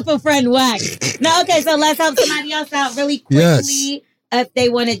 My beautiful friend Wax. No, okay. So let's help somebody else out really quickly. Yes. If they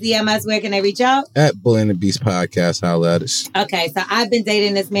want to DM us, where can they reach out? At Bully and the Beast Podcast. Holla at us. Okay. So I've been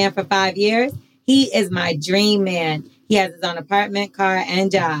dating this man for 5 years. He is my dream man. He has his own apartment, car,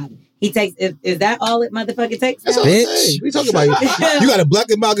 and job. He takes, is that all it motherfucking takes? That's bitch. We talking about you got a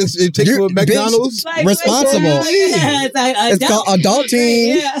black and milk and take you to McDonald's? Like, responsible. Yeah, it's called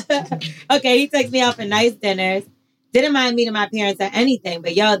adulting. Yeah. Okay, he takes me out for nice dinners. Didn't mind meeting my parents or anything,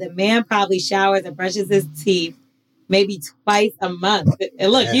 but the man probably showers and brushes his teeth maybe twice a month.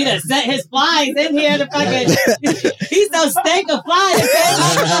 And look, he done set his flies in here to fucking, he's so stank of flies.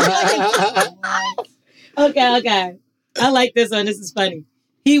 Okay. I like this one. This is funny.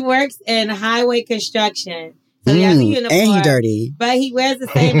 He works in highway construction. So he has a uniform. And he dirty. But he wears the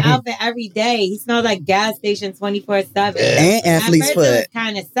same outfit every day. He smells like gas station 24/7. And athlete's foot. It's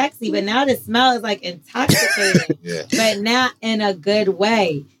kind of sexy, but now the smell is like intoxicating. But not in a good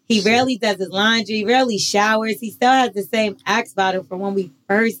way. He rarely does his laundry, rarely showers. He still has the same Axe bottle from when we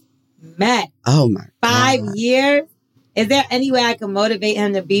first met. Oh my God. 5 years? Is there any way I can motivate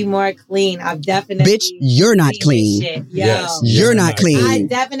him to be more clean? I've definitely... Bitch, you're not clean. Yes, you're not clean. I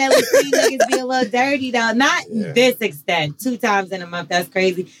definitely see niggas be a little dirty, though. Not this extent. 2 times in a month, that's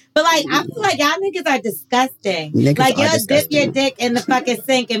crazy. But, I feel like y'all niggas are disgusting. You'll dip your dick in the fucking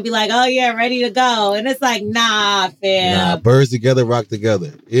sink and be like, oh, yeah, ready to go. And it's like, nah, fam. Nah, birds together, rock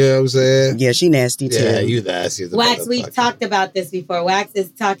together. You know what I'm saying? Yeah, she nasty, too. Yeah, you nasty. Wax, we've talked about this before. Wax is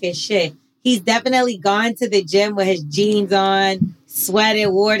talking shit. He's definitely gone to the gym with his jeans on, sweated,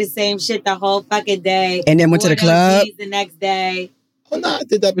 wore the same shit the whole fucking day. And then went to the club? The next day. Oh, no, I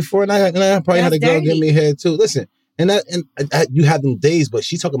did that before, and I probably had a girl give me head, too. Listen, and you had them days, but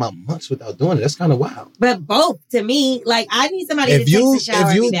she's talking about months without doing it. That's kind of wild. But both, to me, I need somebody to take the shower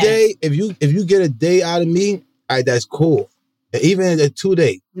every day. If you get a day out of me, all right, that's cool. Even a 2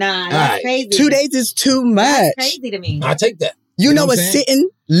 day. Nah, that's crazy. 2 days is too much. That's crazy to me. I take that. You know what sitting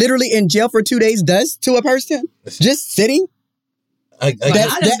literally in jail for 2 days does to a person? Just sitting? I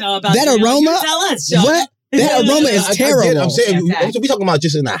don't know about that aroma. You tell us, Shauna. What? That aroma is terrible. I'm saying we're talking about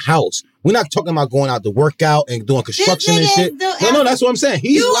just in the house. We're not talking about going out to work out and doing construction and shit. No, that's what I'm saying.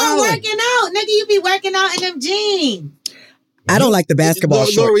 You are working out, nigga. You be working out in them jeans. I don't like the basketball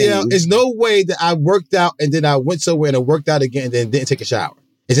short thing. There's no way that I worked out and then I went somewhere and worked out again and then didn't take a shower.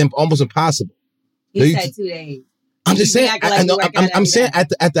 It's almost impossible. You said 2 days. I'm just saying. I'm saying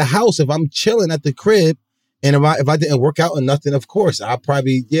at the house, if I'm chilling at the crib And if I didn't work out or nothing, of course, I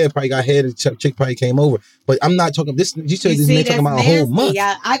probably got head and chick probably came over. But I'm not talking this. You said this man talking about a whole month.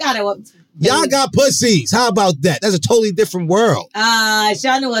 Yeah, I gotta. Y'all got pussies. How about that? That's a totally different world.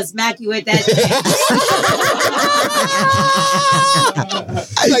 Shauna will smack you with that.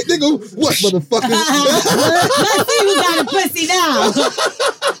 I like, nigga, what, motherfucker? Let's see who got a pussy now.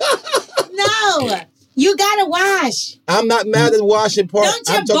 No. You gotta wash. I'm not mad at the washing part.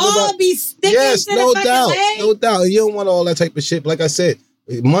 Don't your ball be sticking to no the doubt, leg? no doubt. You don't want all that type of shit. But like I said,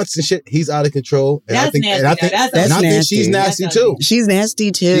 months and shit, he's out of control. And I think she's nasty too. She's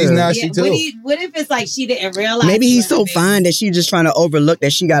nasty too. She's nasty too. What if it's like she didn't realize? Maybe he's so fine that she's just trying to overlook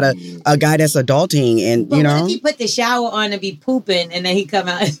that she got a guy that's adulting, and but what if he put the shower on and be pooping, and then he come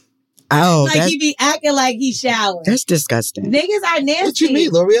out? Oh, like he be acting like he showered. That's disgusting. Niggas are nasty. What you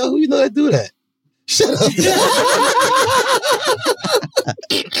mean, L'Oreal? Who you know that do that? Shut up.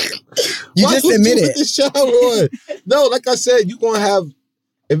 You just admitted it. The shower on? No, like I said, you're going to have,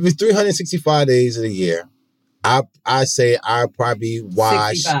 if it's 365 days in a year, I say I probably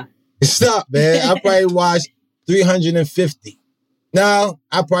wash. 65. Stop, man. I probably wash 350. Now,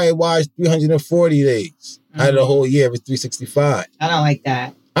 I probably wash 340 days out of the whole year. If it's 365. I don't like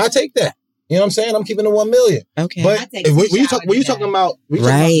that. I take that. You know what I'm saying? I'm keeping it 1 million. Okay. But when you talking about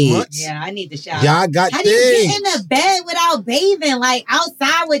months, yeah, I need the shower. Y'all got How things. do you get in the bed without bathing? Like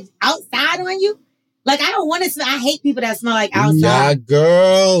outside on you? Like I don't want to smell. I hate people that smell like outside. Y'all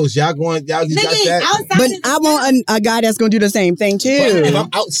girls, y'all just got that. Outside but I want a guy that's gonna do the same thing too. But if I'm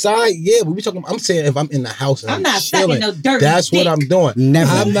outside, yeah, but we talking. I'm saying if I'm in the house and I'm not chilling, sucking no dirty that's dick. what I'm doing.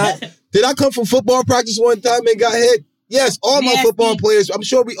 Never. I'm not. Did I come from football practice one time and got hit? Yes, all my football players. I'm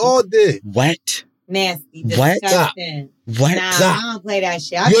sure we all did. What? Nasty. What? Disgusting. What? Nah, I don't play that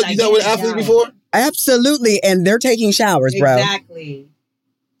shit. You done with an athlete before? Absolutely, and they're taking showers, bro. Exactly.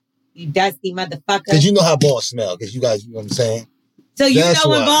 You dusty motherfucker. Because you know how balls smell. Because you guys, you know what I'm saying? So you know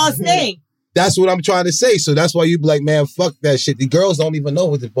when balls stink. That's what I'm trying to say. So that's why you be like, man, fuck that shit. The girls don't even know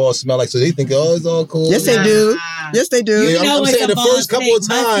what the balls smell like. So they think, oh, it's all cool. Yes, they do. Yes, they do. Yeah, I'm saying the first couple of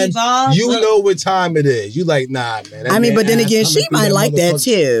times, you know what time it is. You like, nah, man. I mean, but then again, she might like that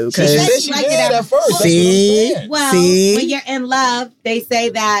too. She said she did at first. See? When you're in love, they say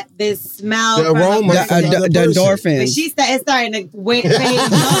that this smell, the aroma, the endorphins. But it's starting to wait. She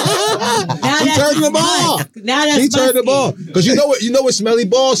turned the ball. Now that's she turned the ball. Because you know what smelly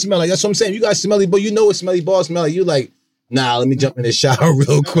balls smell like. That's what I'm saying. You got smelly balls. You know what smelly balls smell like. You like, nah, let me jump in the shower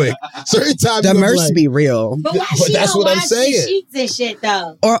real quick. Certain times the mercy be real. But that's what I'm saying. Sheets and shit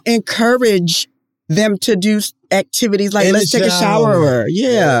though. Or encourage them to do activities like let's take a shower.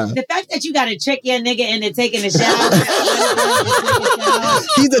 Yeah. The fact that you got to trick your nigga into taking a shower.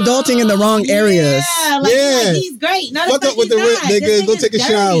 He's adulting in the wrong areas. Yeah, like he's great. No, fuck up with the rent, nigga. Go take a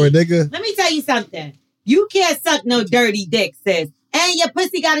shower, nigga. Let me tell you something. You can't suck no dirty dick, sis. And your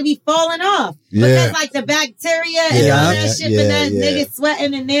pussy got to be falling off. Because like the bacteria and all that shit, but that nigga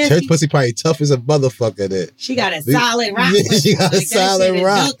sweating and nasty. Her pussy probably tough as a motherfucker there. She got a solid rock. She got a solid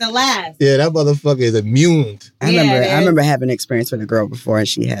rock. Built to last. Yeah, that motherfucker is immune. I remember having an experience with a girl before and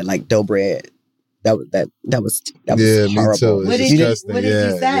she had like dough bread. That was horrible. Me too. What did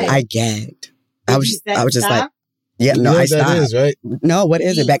you say? I gagged. I was just like, yeah, no, I stopped. That is, right? No, what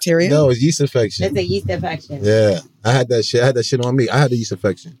is it? Bacteria? No, it's yeast infection. It's a yeast infection. Yeah. I had that shit on me. I had a yeast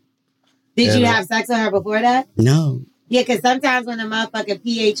infection. Did you have sex with her before that? No. Yeah, because sometimes when a motherfucker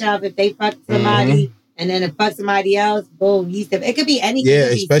pH up, if they fuck somebody and then it fuck somebody else, boom, yeast. It could be anything. Yeah,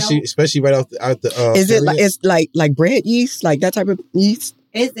 especially right out the. Is it like it's like bread yeast, like that type of yeast?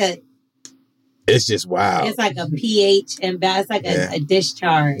 It's just wow. It's like a pH and it's like a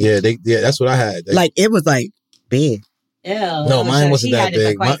discharge. Yeah, that's what I had. Like it was like big. Ew. No, mine wasn't that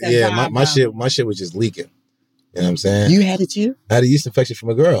big. My shit was just leaking. You know what I'm saying? You had it too? I had a yeast infection from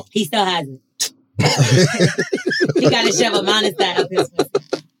a girl. He still has it. He got to shove a monostat up his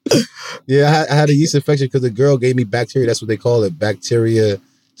pussy. Yeah, I had a yeast infection because the girl gave me bacteria. That's what they call it, bacteria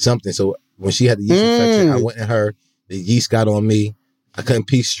something. So when she had the yeast infection, I went in her. The yeast got on me. I couldn't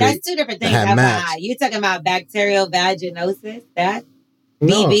pee straight. That's two different things. You talking about bacterial vaginosis? That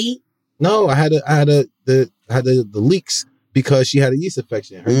BV? No, I had the leaks because she had a yeast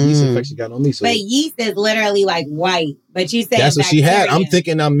infection. Her yeast infection got on me. So but yeast is literally like white. But you say that's what she had. I'm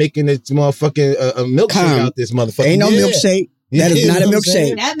thinking I'm making this motherfucking a milkshake out this motherfucker. Ain't no milkshake. That is not a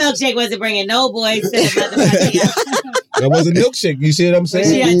milkshake. That milkshake wasn't bringing no boys to the motherfucker. That was a milkshake. You see what I'm saying?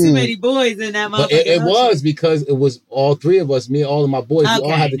 But she had too many boys in that motherfucker. But it was because it was all three of us, me and all of my boys. We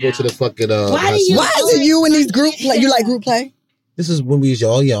all had to go to the fucking. Why is it you in these group play? You like group play? This is when we was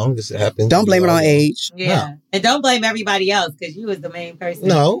all young. This happened. Don't blame it on age. Yeah. No. And don't blame everybody else because you was the main person.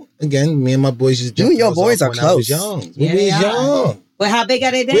 No. Again, me and my boys just You and your boys are close. I was young. Yeah, we was young. Well, how big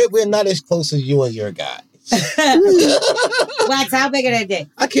are they dicks? We're not as close as you and your guys. Wax, how big are they dicks?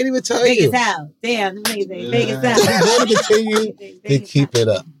 I can't even tell big you. Big as hell. Damn, amazing. Big as hell. I'm going to continue to keep it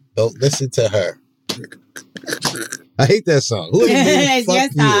up. Don't listen to her. I hate that song. Who is it? Your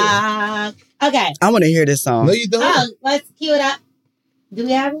song. Okay. I want to hear this song. No, you don't. Oh, let's cue it up. Do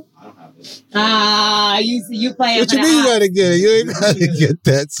we have it? I don't have it. You playing what for you the mean you ops. gotta get it? You ain't gotta get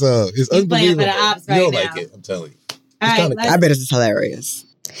that song. It's You playing unbelievable. for the ops right you don't now. like it, I'm telling you. All right, I bet this is hilarious.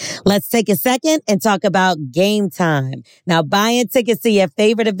 Let's take a second and talk about Game Time. Now, buying tickets to your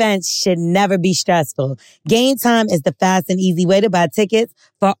favorite events should never be stressful. Game Time is the fast and easy way to buy tickets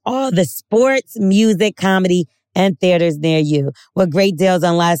for all the sports, music, comedy, and theaters near you. With great deals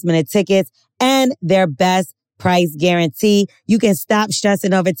on last-minute tickets and their best price guarantee, you can stop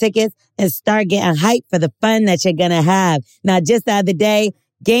stressing over tickets and start getting hyped for the fun that you're gonna have. Now, just the other day,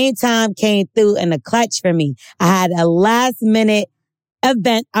 Game Time came through in the clutch for me. I had a last-minute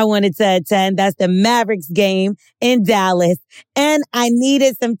event I wanted to attend. That's the Mavericks game in Dallas. And I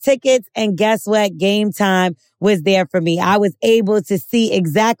needed some tickets. And guess what? Game Time was there for me. I was able to see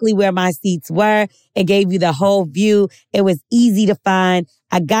exactly where my seats were. It gave you the whole view. It was easy to find.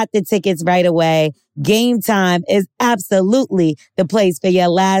 I got the tickets right away. Game Time is absolutely the place for your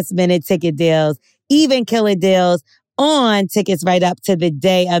last minute ticket deals, even killer deals on tickets right up to the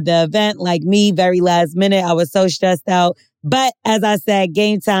day of the event. Like me, very last minute. I was so stressed out. But as I said,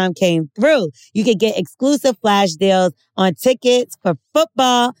 Game Time came through. You can get exclusive flash deals on tickets for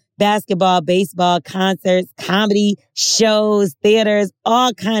football, basketball, baseball, concerts, comedy, shows, theaters,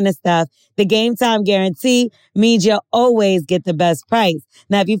 all kind of stuff. The Game Time guarantee means you'll always get the best price.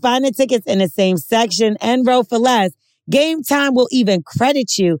 Now, if you find the tickets in the same section and row for less, Game Time will even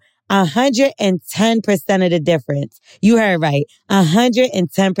credit you 110% of the difference. You heard right.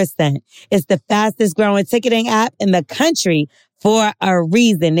 110%. It's the fastest growing ticketing app in the country for a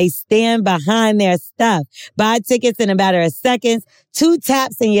reason. They stand behind their stuff. Buy tickets in a matter of seconds. 2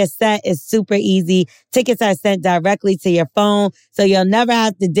 taps and you're set. Is super easy. Tickets are sent directly to your phone, so you'll never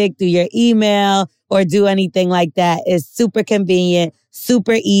have to dig through your email or do anything like that. It's super convenient,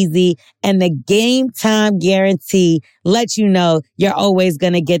 super easy, and the Game Time guarantee lets you know you're always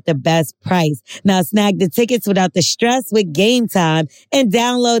going to get the best price. Now snag the tickets without the stress with Game Time and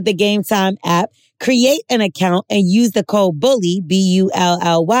download the Game Time app. Create an account and use the code BULLY,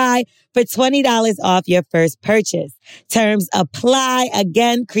 BULLY, for $20 off your first purchase. Terms apply.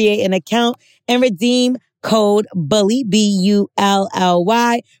 Again, create an account and redeem code BULLY, BULLY,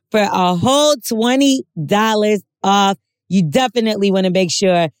 for a whole $20 off. You definitely want to make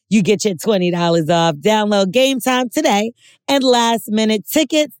sure you get your $20 off. Download Game Time today and last minute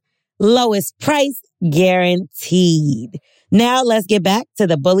tickets, lowest price guaranteed. Now let's get back to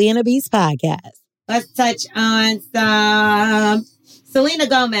the Bully and the Beast podcast. Let's touch on some Selena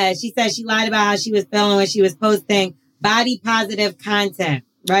Gomez. She said she lied about how she was feeling when she was posting body positive content,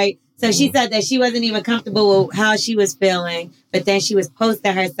 right? So she said that she wasn't even comfortable with how she was feeling, but then she was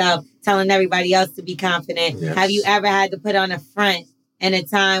posting herself, telling everybody else to be confident. Yes. Have you ever had to put on a front in a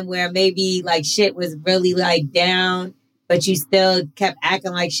time where maybe like shit was really like down, but you still kept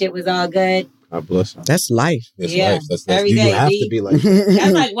acting like shit was all good? God bless her. That's life. It's yeah. life. That's you have to be like that.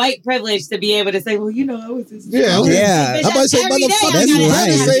 That's like white privilege to be able to say, well, you know, I was just... Yeah. I'm about to say,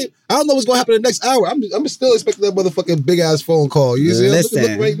 motherfucker, I don't know what's going to happen in the next hour. I'm still expecting that motherfucking big-ass phone call. You see?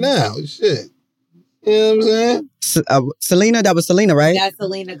 Look right now. Shit. You know what I'm saying? Selena, that was Selena, right? That's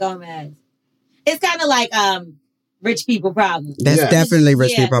Selena Gomez. It's kind of like rich people problems. That's definitely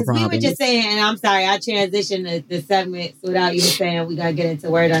rich people problems. We were just saying, and I'm sorry, I transitioned the segments without even saying we're going to get into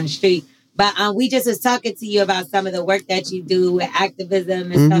word on the street. But we just was talking to you about some of the work that you do with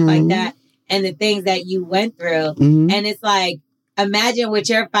activism and stuff like that, and the things that you went through. And it's like, imagine what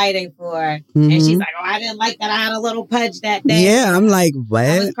you're fighting for. And she's like, oh, I didn't like that. I had a little pudge that day. Yeah, I'm like, what?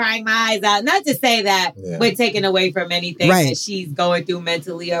 I was crying my eyes out. Not to say that we're taking away from anything that she's going through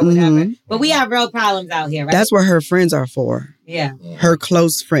mentally or whatever. But we have real problems out here, right? That's what her friends are for. Yeah. Her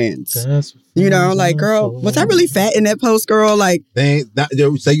close friends. You know, like, girl, was I really fat in that post, girl? Like, say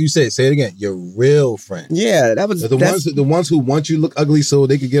it again. Your real friends. Yeah, that was the ones who want you to look ugly so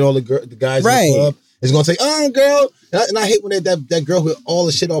they could get all the guys in the club. Is gonna say, oh, girl, and I hate when that girl with all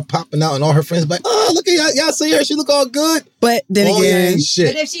the shit all popping out and all her friends like, oh, look at y'all see her, she look all good. But then again,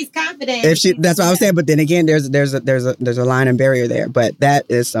 but if she's confident, that's what I was saying. But then again, there's a line and barrier there. But that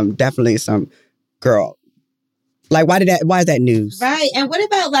is definitely some girl. Like, why is that news? Right. And what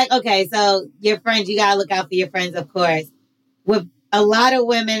about like, okay, so your friends, you gotta look out for your friends, of course. what a lot of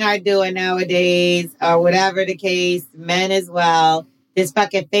women are doing nowadays, or whatever the case, men as well, this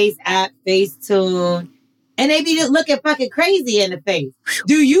fucking face app, Facetune, and they be just looking fucking crazy in the face.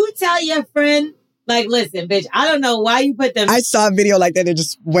 Do you tell your friend, like, listen, bitch, I don't know why you put them... I saw a video like that. It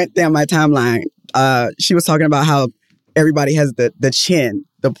just went down my timeline. She was talking about how everybody has the chin,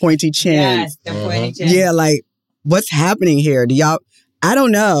 the pointy chin. Yes, the pointy chin. Yeah, like, what's happening here? Do y'all... I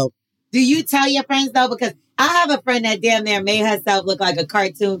don't know. Do you tell your friends, though? Because I have a friend that damn near made herself look like a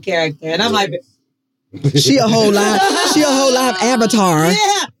cartoon character. And I'm like... She a whole live avatar.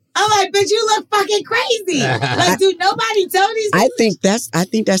 Yeah. I'm like, bitch, you look fucking crazy. Like, dude, nobody told these people. I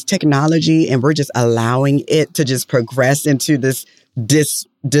think that's technology, and we're just allowing it to just progress into this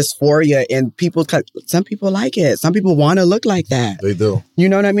dysphoria, and some people like it. Some people want to look like that. They do. You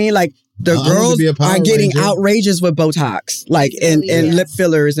know what I mean? Like, the girls are getting outrageous with Botox, like, and lip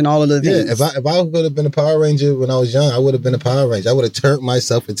fillers and all of the things. Yeah, if I would have been a Power Ranger when I was young, I would have been a Power Ranger. I would have turned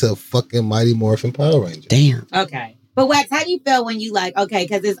myself into a fucking Mighty Morphin Power Ranger. Damn. Okay. But Wax, how do you feel when you like, okay,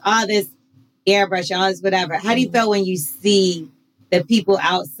 because it's all this airbrush, all this whatever. How do you feel when you see the people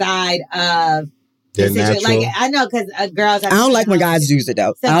outside of their natural? Like, I know because girls. I don't like when guys use it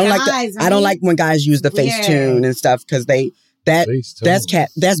though. I don't like when guys use the Facetune and stuff because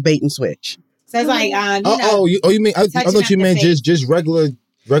that's bait and switch. So it's like, you mean? I thought you meant just regular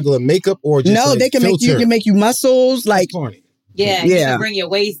makeup or just no? They can make you muscles like. Yeah, you can bring your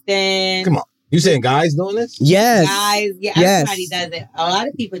waist in. Come on. You saying guys doing this? Yes. Guys, everybody does it. A lot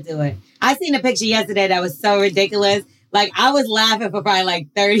of people do it. I seen a picture yesterday that was so ridiculous. Like, I was laughing for probably like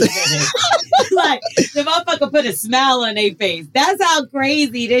 30 minutes. Like, the motherfucker put a smile on their face. That's how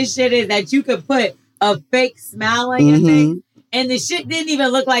crazy this shit is, that you could put a fake smile on your face. And the shit didn't even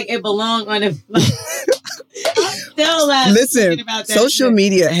look like it belonged on a... I'm still laughing. Listen, about that social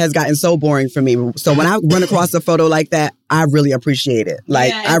media has gotten so boring for me. So when I run across a photo like that, I really appreciate it.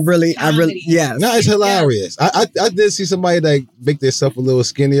 Like, I really, yeah. No, it's hilarious. Yeah. I did see somebody like make themselves a little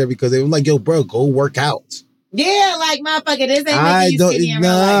skinnier because they were like, yo, bro, go work out. Yeah, like, motherfucker, this ain't making you skinny in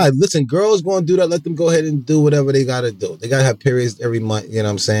real life. Listen, girls going to do that. Let them go ahead and do whatever they got to do. They got to have periods every month, you know what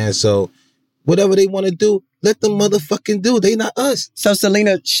I'm saying? So whatever they want to do, let them motherfucking do. They not us. So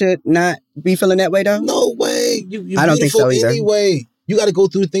Selena should not be feeling that way, though? No way. I don't think so either. Anyway, you got to go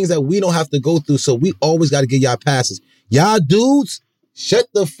through things that we don't have to go through, so we always got to get y'all passes. Y'all dudes, shut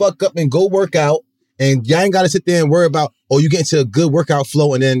the fuck up and go work out, and y'all ain't got to sit there and worry about, you get into a good workout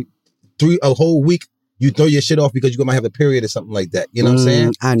flow, and then a whole week, you throw your shit off because you might have a period or something like that. You know what I'm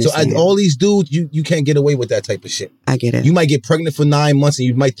saying? I understand. So all these dudes, you can't get away with that type of shit. I get it. You might get pregnant for 9 months and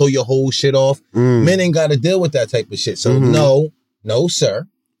you might throw your whole shit off. Men ain't got to deal with that type of shit. So no, sir.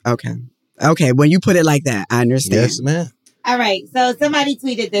 Okay. When you put it like that, I understand. Yes, man. All right. So somebody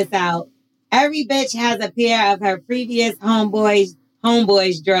tweeted this out. Every bitch has a pair of her previous homeboy's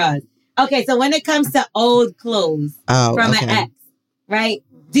drawers. Okay. So when it comes to old clothes from an ex, right?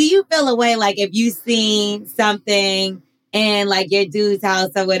 Do you feel a way like if you seen something in like your dude's house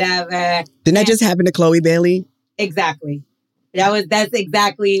or whatever? Didn't that just happen to Chloe Bailey? Exactly. That's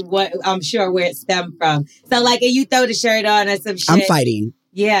exactly what I'm sure where it stemmed from. So like if you throw the shirt on or some shit. I'm fighting.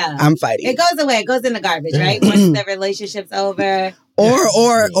 Yeah. I'm fighting. It goes away. It goes in the garbage, right? Once the relationship's over.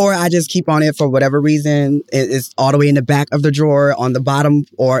 Or I just keep on it for whatever reason. It's all the way in the back of the drawer, on the bottom,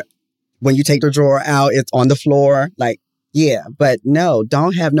 or when you take the drawer out, it's on the floor. Like, yeah, but no,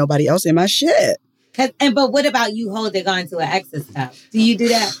 don't have nobody else in my shit. But what about you holding on to an ex's stuff? Do you do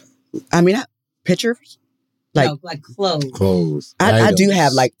that? I mean, pictures? Like clothes. Clothes. I do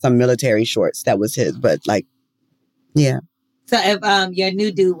have like some military shorts that was his, but like, yeah. So if your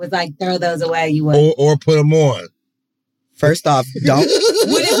new dude was like, throw those away, you would? Or put them on. First off, don't.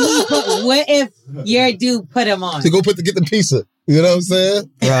 What if your dude put them on? To go get the pizza. You know what I'm saying?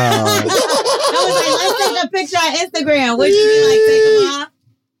 I was like, let's take a picture on Instagram. Would you be like, take them off?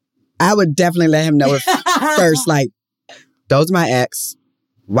 I would definitely let him know first, like, those are my ex.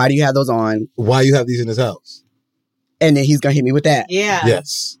 Why do you have those on? Why you have these in his house? And then he's going to hit me with that. Yeah.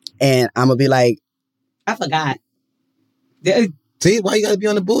 Yes. And I'm going to be like, I forgot. See, why you got to be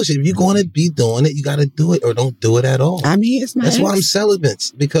on the bullshit? If you're going to be doing it, you got to do it or don't do it at all. I mean, it's my That's why I'm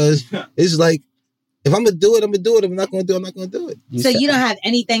celibate. Because it's like, if I'm going to do it, I'm going to do it. If I'm not going to do it, I'm not going to do it. You don't have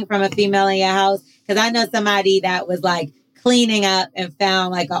anything from a female in your house? Because I know somebody that was like cleaning up and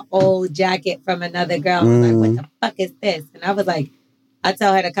found like an old jacket from another girl. I was like, what the fuck is this? And I was like, I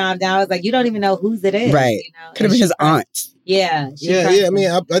told her to calm down. I was like, you don't even know whose it is. Right. You know? Could have been his aunt. Yeah. I mean,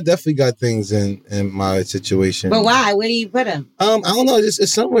 I definitely got things in my situation. But why? Where do you put them? I don't know.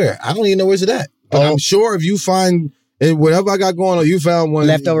 It's somewhere. I don't even know where's it at. But I'm sure if you find whatever I got going on, you found one.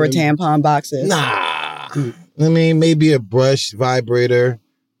 Leftover tampon boxes. Nah. I mean, maybe a brush vibrator.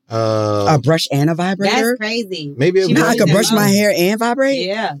 A brush and a vibrator? That's crazy. Maybe I could brush my hair and vibrate?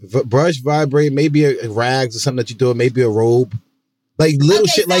 Yeah. Brush, vibrate, maybe a rags or something that you do, maybe a robe. Like little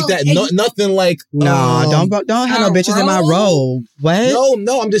shit like that. Nothing like don't have no bitches in my robe. What?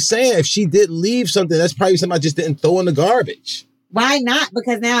 No, I'm just saying if she did leave something, that's probably something I just didn't throw in the garbage. Why not?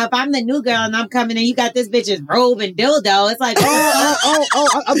 Because now if I'm the new girl and I'm coming and you got this bitch's robe and dildo, it's like,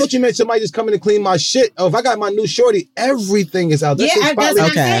 I thought you meant somebody just coming to clean my shit. Oh, if I got my new shorty, everything is out. That's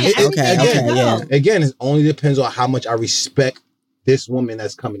Again, it only depends on how much I respect this woman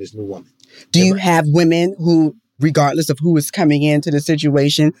that's coming, this new woman. Do you have women who, regardless of who is coming into the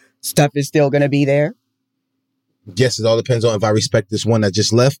situation, stuff is still going to be there? Yes, it all depends on if I respect this one that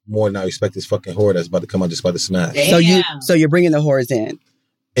just left more than I respect this fucking whore that's about to come out just about to smash. So you're bringing the whores in?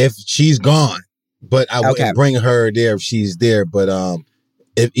 If she's gone, but I wouldn't bring her there if she's there. But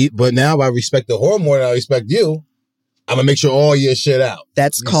but now I respect the whore more than I respect you. I'm gonna make sure all your shit out.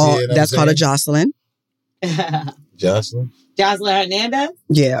 That's called a Jocelyn. Jocelyn Hernandez?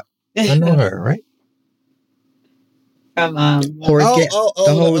 Yeah, I know her, right? From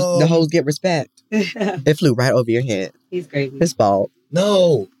the hoes get respect. It flew right over your head. He's crazy. It's bald.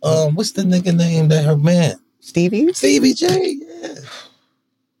 No, what's the nigga name that her man? Stevie J. Yeah.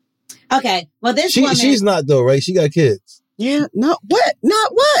 Okay, well this woman, she's not though, right? She got kids. Yeah, no, what?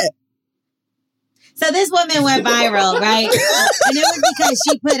 Not what? So this woman went viral, right? And it was because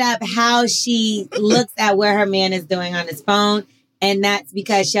she put up how she looks at where her man is doing on his phone, and that's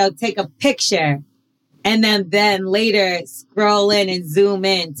because she'll take a picture and then later scroll in and zoom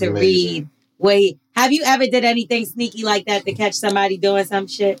in to read. Wait, have you ever did anything sneaky like that to catch somebody doing some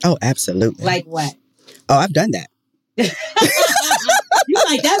shit? Oh, absolutely. Like what? Oh, I've done that. You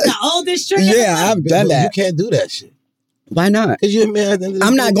like, that's the oldest trick? Yeah, I've done that. You can't do that shit. Why not? Because you're man.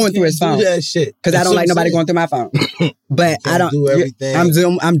 I'm not going through his phone. Do that shit. Because I don't like nobody going through my phone. But I don't do everything.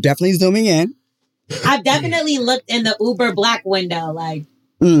 I'm definitely zooming in. I've definitely looked in the Uber black window, like,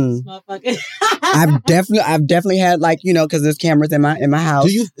 motherfucker. I've definitely had, like, because there's cameras in my house.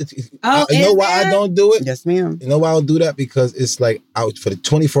 Do you? You know why I don't do it? Yes, ma'am. You know why I don't do that? Because it's like out for the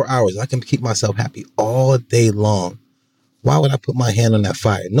 24 hours. I can keep myself happy all day long. Why would I put my hand on that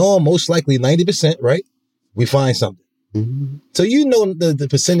fire? No, most likely 90%, right? We find something. Mm-hmm. So the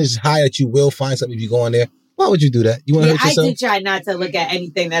percentage is high that you will find something if you go on there. Why would you do that? You want to hurt yourself? I do try not to look at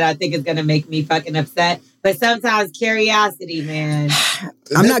anything that I think is going to make me fucking upset. But sometimes curiosity, man.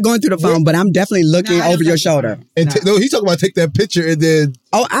 I'm not going through the phone, but I'm definitely looking over your shoulder. And he's talking about take that picture and then...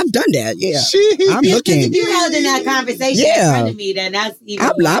 Oh, I've done that, yeah. I'm looking. If you held in that conversation in front of me, then that's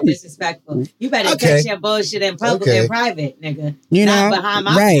even more disrespectful. You better catch your bullshit in public and private, nigga. Not behind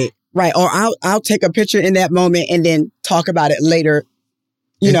my back. Right. Or I'll take a picture in that moment and then talk about it later.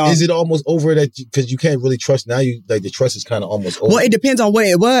 Is it almost over that because you can't really trust now? The trust is kind of almost over. Well, it depends on what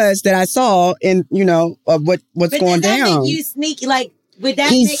it was that I saw and of what's going down. Make you sneaky, like would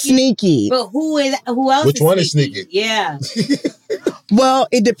that? He's sneaky. But who else? Which one is sneaky? Yeah. Well,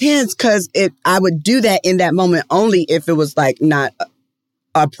 it depends because I would do that in that moment only if it was like not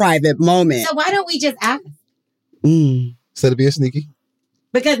a private moment. So why don't we just ask? Instead of being sneaky.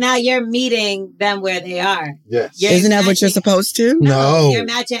 Because now you're meeting them where they are. Yes. Isn't that what you're supposed to? No. You're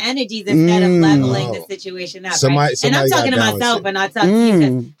matching energies instead of leveling the situation up. Right? And I'm talking to myself and not talking to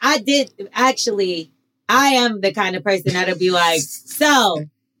you. Because I am the kind of person that'll be like, so,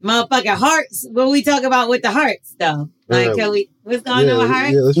 motherfucking hearts, when we talk about with the hearts, though. Like, what's going on with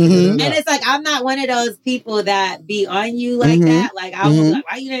hearts? Yeah, and it's like, I'm not one of those people that be on you like that. Like, I was like,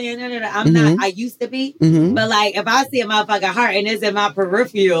 why you no. I'm not, I used to be. But like, if I see a motherfucking heart and it's in my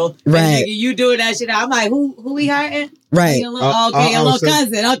peripheral, right? You doing that shit, I'm like, who we hearting? Right. Your little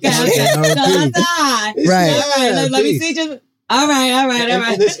cousin. Okay. So right. Let me see just, all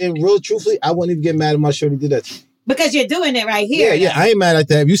right. And real truthfully, I wouldn't even get mad if my shorty did that to you. Because you're doing it right here. Yeah, I ain't mad at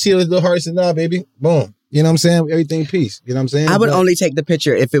that. If you see the hearts and nah, baby, boom. You know what I'm saying? Everything peace. You know what I'm saying? I would only take the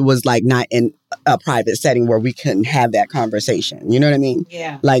picture if it was like not in a private setting where we couldn't have that conversation. You know what I mean?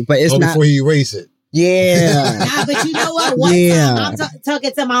 Yeah. Like, but it's not before you erase it. Yeah. But you know what? One time I'm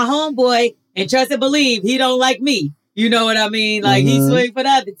talking to my homeboy and trust and believe he don't like me. You know what I mean? Like he swing for the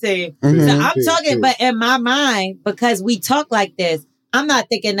other team. So I'm talking, but in my mind, because we talk like this, I'm not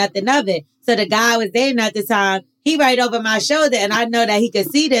thinking nothing of it. So the guy I was dating at the time, he right over my shoulder, and I know that he could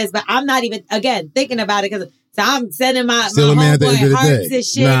see this, but I'm not even, again, thinking about it. So I'm sending my homeboy hearts and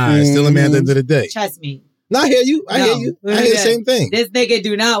shit. Nah, still a man at the end of the day. Trust me. No, I hear you. I hear the same thing. This nigga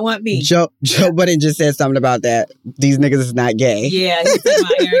do not want me. Joe Budden just said something about that. These niggas is not gay. Yeah, he took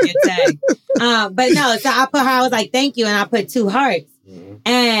my arrogant tag. But no, so I was like, thank you, and I put 2 hearts.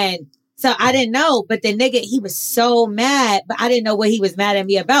 And So I didn't know, but the nigga, he was so mad, but I didn't know what he was mad at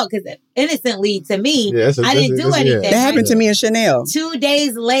me about because innocently to me, I didn't do anything. That happened to me and Chanel. 2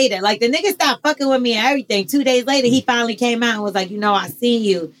 days later, like the nigga stopped fucking with me and everything. 2 days later, he finally came out and was like, I seen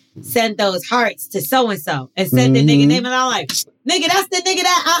you send those hearts to so-and-so and send the nigga name. And I'm like, nigga, that's the nigga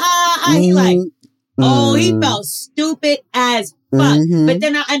that, He like, he felt stupid as fuck. But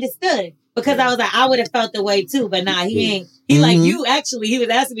then I understood. Because I was like, I would have felt the way too, but nah, he ain't. He like you actually. He was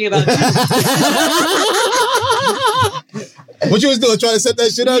asking me about you. What you was doing? Trying to set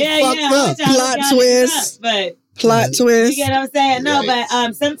that shit up? Fucked up. Plot twist. Plot twist. You get what I'm saying? No, but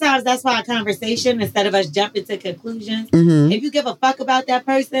sometimes that's why a conversation, instead of us jumping to conclusions, if you give a fuck about that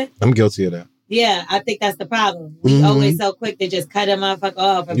person, I'm guilty of that. Yeah, I think that's the problem. We always so quick to just cut a motherfucker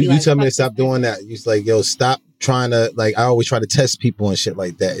off. And you tell me to stop doing that. You're like, yo, stop trying to, like, I always try to test people and shit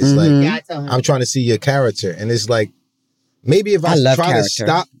like that. It's like, I'm trying to see your character. And it's like, maybe if I try to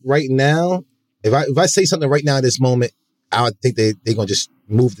stop right now, if I say something right now at this moment, I would think they're going to just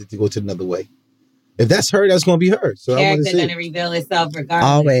move it to go to another way. If that's her, that's going to be her. So character's going to reveal itself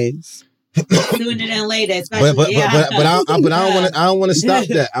regardless. Always. Sooner than later, especially. But I don't want to stop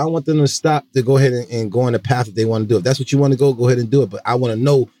that. I don't want them to stop to go ahead and go on the path that they want to do. If that's what you want to go ahead and do it. But I want to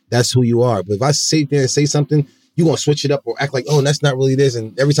know that's who you are. But if I sit there and say something, you're going to switch it up or act like, oh, that's not really this.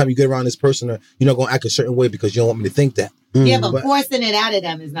 And every time you get around this person, you're not going to act a certain way because you don't want me to think that. Yeah, but forcing it out of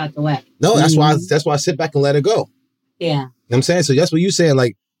them is not the way. No, that's why I sit back and let it go. Yeah. You know what I'm saying? So that's what you're saying.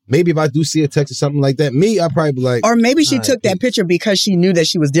 Like, maybe if I do see a text or something like that, I'd probably be like... Or maybe she took that picture because she knew that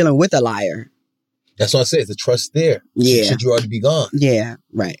she was dealing with a liar. That's what I say. It's the trust there. Yeah. Should you already be gone? Yeah,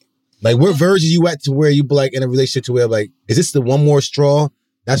 right. Like, what verge are you at to where you be like in a relationship to where like, is this the one more straw?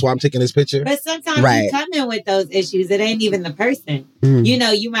 That's why I'm taking this picture? But sometimes you come in with those issues. It ain't even the person.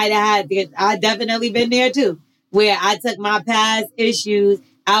 You might have had... I've definitely been there too, where I took my past issues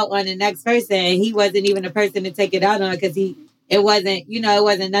out on the next person and he wasn't even the person to take it out on because it wasn't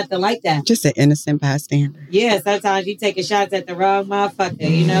nothing like that. Just an innocent bystander. Yeah, sometimes you taking shots at the wrong motherfucker.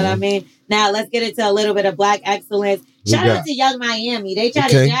 You know what I mean? Now, let's get into a little bit of Black excellence. Shout out to Young Miami. They tried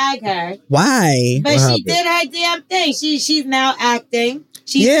to jag her. Why? But she did her damn thing. She's now acting.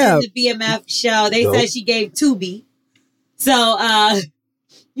 She's in the BMF show. They said she gave Tubi. So,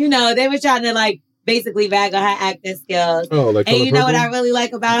 they were trying to, like, basically bag on her acting skills. Oh, like and you know what I really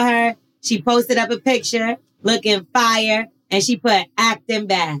like about her? She posted up a picture looking fire. And she put acting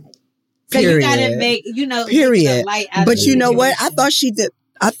bad. So you gotta make, period. But you know what? I thought she did.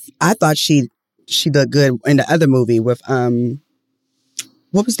 I thought she did good in the other movie with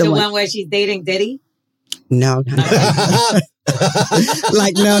what was the one where she's dating Diddy? No, not that.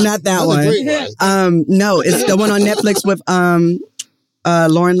 Not that one. No, it's the one on Netflix with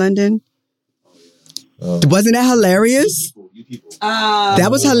Lauren London. Wasn't that hilarious? That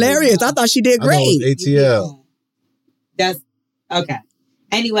was hilarious. I thought she did great. ATL. That's okay.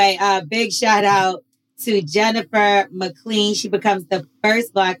 Anyway, big shout out to Jennifer McLean. She becomes the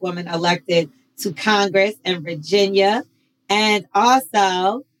first Black woman elected to Congress in Virginia. And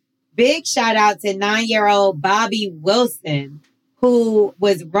also, big shout out to 9-year-old Bobby Wilson, who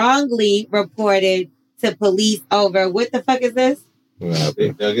was wrongly reported to police over, what the fuck is this? I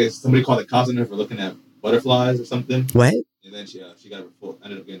guess somebody called the cops on her for looking at butterflies or something. What? And then she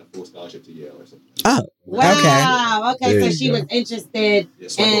ended up getting a full scholarship to Yale or something. Oh, wow. Okay, so she was interested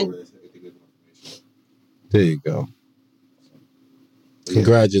in... There you go.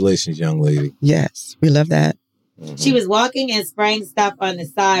 Congratulations, young lady. Yes, we love that. She was walking and spraying stuff on the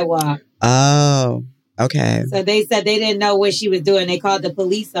sidewalk. Oh, okay. So they said they didn't know what she was doing. They called the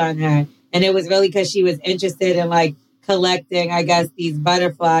police on her. And it was really because she was interested in, like, collecting, I guess, these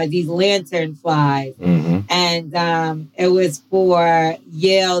butterflies, these lantern flies. And it was for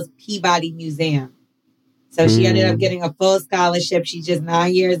Yale's Peabody Museum. So she ended up getting a full scholarship. She's just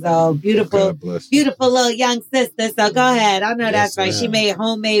 9 years old. Beautiful little young sister. So go ahead. I know that's right. She made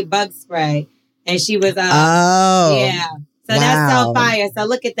homemade bug spray. And she was, yeah. So that's so fire. So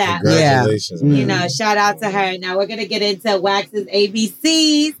look at that. Congratulations. Yeah. Shout out to her. Now we're going to get into Wax's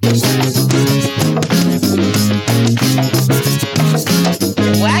ABCs.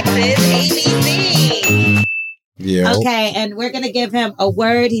 Wax's ABC. Yeah. Okay, and we're gonna give him a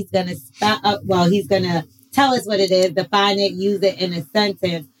word. He's gonna he's gonna tell us what it is, define it, use it in a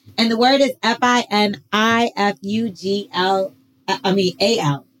sentence. And the word is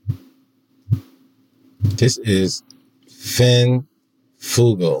FINIFUGL. This is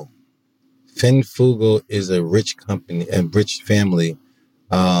Finfugo. Finfugo is a rich company and rich family.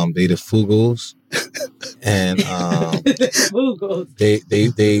 They the Fugos. And they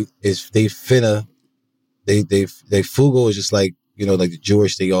Fugo is just like, like the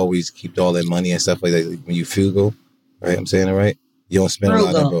Jewish, they always keep all their money and stuff like that. Like when you frugal, right? I'm saying it right? You don't spend a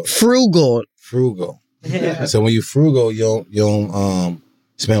lot of bro. Frugal. Yeah. So when you frugal, you don't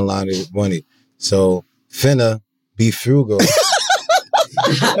spend a lot of money. So finna be frugal.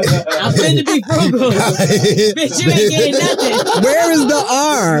 I'm finna be frugal. Bitch, you ain't getting nothing. Where is the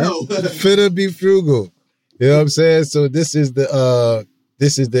R? Finna be frugal. You know what I'm saying? So this is the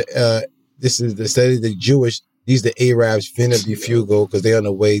study the Jewish. These the Arabs finna be frugal because they're on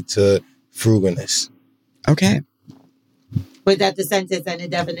the way to frugalness. Okay. Was that the sentence and the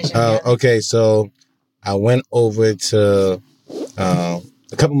definition? Okay, so I went over to a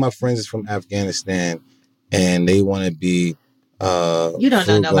couple of my friends is from Afghanistan, and they want to be. You don't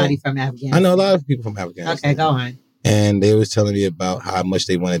know nobody from Afghanistan. I know a lot of people from Afghanistan. Okay, go on. And they was telling me about how much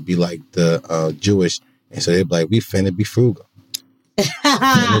they want to be like the Jewish, and so they're like, "We finna be frugal."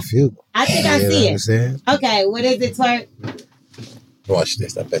 Frugal. I think I see it. Okay, what is it, Twerk? Watch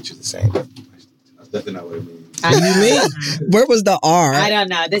this. I bet you the same. That's definitely not what it means. What do you mean? Where was the R? I don't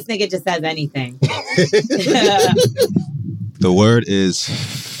know. This nigga just says anything. The word is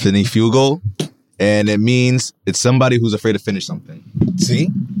finifugal, and it means it's somebody who's afraid to finish something.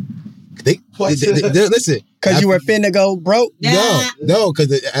 See? They listen. Because you were finna go broke? No, because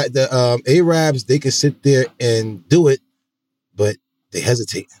the Arabs, they can sit there and do it, but they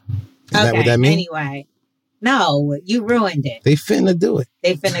hesitate. Isn't that what that means? Anyway. No, you ruined it. They finna do it.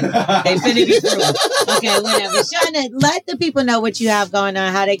 They finna be through. Okay, whatever. Shauna, let the people know what you have going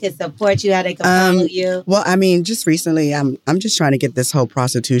on, how they can support you, how they can follow you. Well, I mean, just recently, I'm just trying to get this whole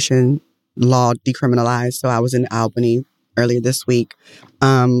prostitution law decriminalized. So I was in Albany earlier this week,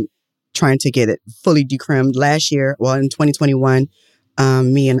 trying to get it fully decrimmed. Last year, well, in 2021,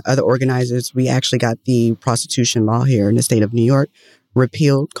 me and other organizers, we actually got the prostitution law here in the state of New York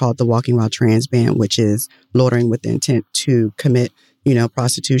repealed, called the Walking While Trans ban, which is loitering with the intent to commit,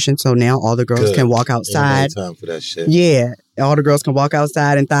 prostitution. So now all the girls can walk outside. Time for that shit. Yeah, all the girls can walk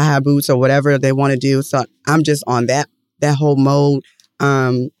outside in thigh-high boots or whatever they want to do. So I'm just on that whole mode.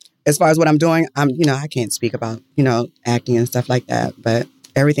 As far as what I'm doing, I can't speak about, acting and stuff like that, but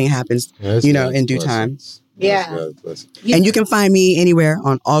everything happens, in due time. Yeah. And you can find me anywhere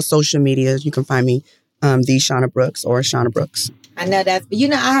on all social medias. You can find me the Shauna Brooks or Shauna Brooks. I know that's, but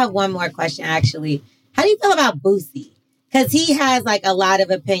I have one more question actually. How do you feel about Boosie? Because he has like a lot of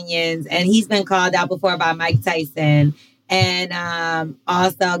opinions, and he's been called out before by Mike Tyson and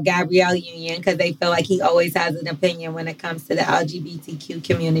also Gabrielle Union, because they feel like he always has an opinion when it comes to the LGBTQ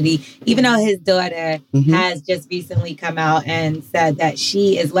community, even though his daughter has just recently come out and said that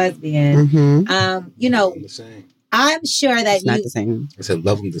she is lesbian. I'm sure that it's not the same. I said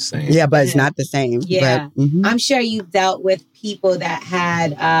love them the same. Yeah, but it's not the same. Yeah. But, I'm sure you've dealt with people that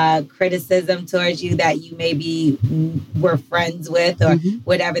had criticism towards you that you maybe were friends with or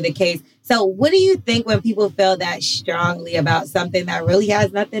whatever the case. So what do you think when people feel that strongly about something that really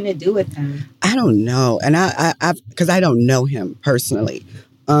has nothing to do with them? I don't know. And I because I don't know him personally.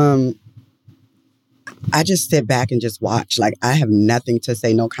 I just sit back and just watch. Like, I have nothing to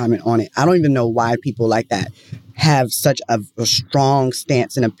say, no comment on it. I don't even know why people like that have such a strong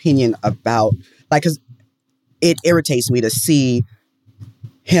stance and opinion about, like, because it irritates me to see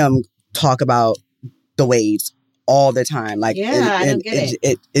him talk about the Wades all the time. Like, I don't get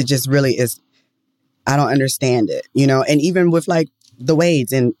it. It just really is. I don't understand it, and even with like the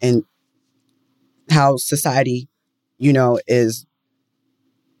Wades and how society, is.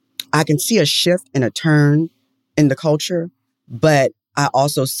 I can see a shift and a turn in the culture, but I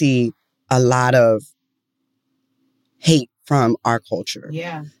also see a lot of hate from our culture.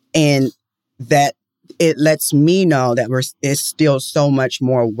 Yeah. And that it lets me know that there's still so much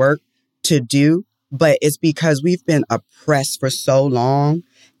more work to do, but it's because we've been oppressed for so long,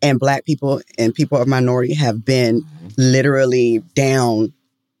 and Black people and people of minority have been literally down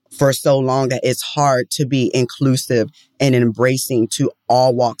for so long that it's hard to be inclusive and embracing to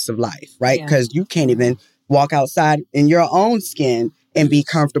all walks of life, right? Because you can't even walk outside in your own skin and be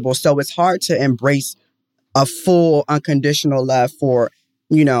comfortable. So it's hard to embrace a full unconditional love for,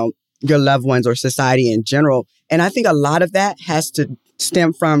 your loved ones or society in general. And I think a lot of that has to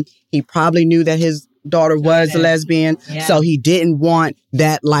stem from, he probably knew that his daughter was a lesbian, so he didn't want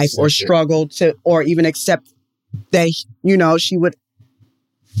that life or struggle to, or even accept that, she would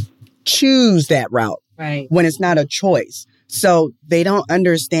choose that route when it's not a choice. So they don't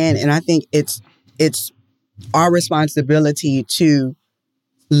understand. And I think it's our responsibility to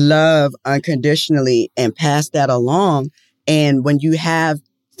love unconditionally and pass that along. And when you have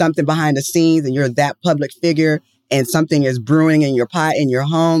something behind the scenes and you're that public figure and something is brewing in your pot in your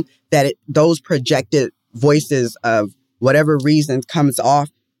home, that those projected voices of whatever reason comes off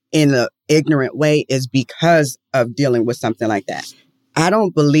in an ignorant way is because of dealing with something like that. I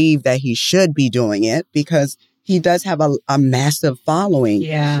don't believe that he should be doing it because he does have a massive following.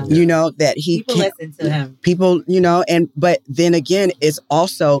 Yeah. You know, that people listen to him. People, you know, but then again, it's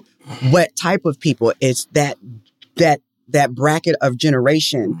also what type of people. It's that bracket of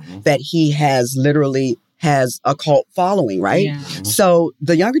generation that he has literally has a cult following, right? Yeah. So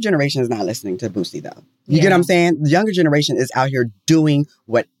the younger generation is not listening to Boosie, though. You get what I'm saying? The younger generation is out here doing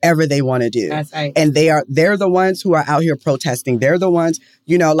whatever they want to do. That's right. And they're the ones who are out here protesting. They're the ones,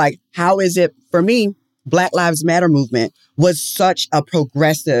 you know, like, how is it for me? Black Lives Matter movement was such a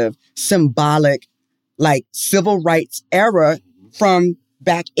progressive, symbolic, like civil rights era from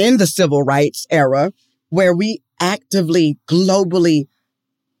back in the civil rights era where we actively, globally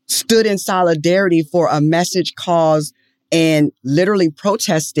stood in solidarity for a message, cause, and literally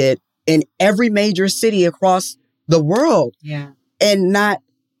protested in every major city across the world. Yeah. And not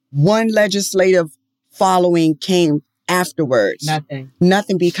one legislative following came afterwards.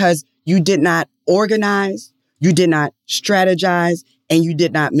 Nothing, because you did not organize, you did not strategize, and you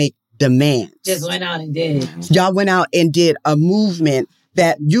did not make demands. Just went out and did. Y'all went out and did a movement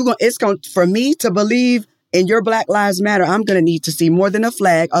that for me to believe in your Black Lives Matter, I'm going to need to see more than a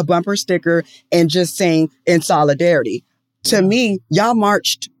flag, a bumper sticker, and just saying in solidarity. To me, y'all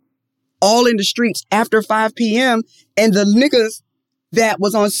marched all in the streets after 5 p.m. and the niggas that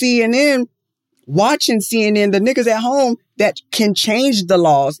was on CNN, watching CNN, the niggas at home that can change the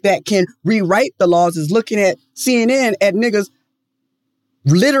laws, that can rewrite the laws, is looking at CNN at niggas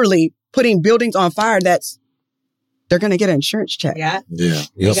literally putting buildings on fire they're going to get an insurance check. Yeah.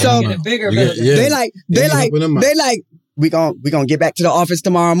 Yep. So get a bigger building. They like, we gonna get back to the office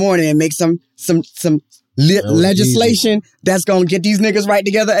tomorrow morning and make some legislation that's going to get these niggas right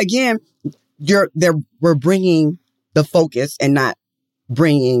together again. We're bringing the focus and not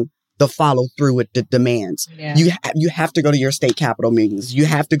bringing the follow through with the demands. Yeah. You have to go to your state capitol meetings. You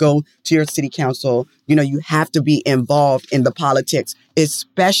have to go to your city council. You know, you have to be involved in the politics,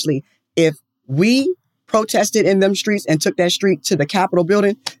 especially if we protested in them streets and took that street to the Capitol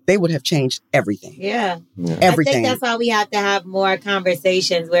building, they would have changed everything. Yeah. Everything. I think that's why we have to have more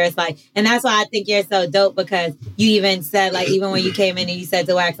conversations where it's like, and that's why I think you're so dope, because you even said, like, even when you came in and you said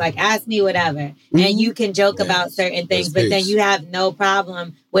to Wax, like, ask me whatever. And you can joke about certain things, but then you have no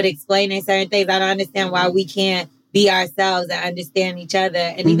problem with explaining certain things. I don't understand why we can't be ourselves and understand each other.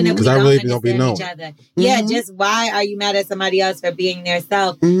 And even if we don't understand each other. Yeah, just why are you mad at somebody else for being their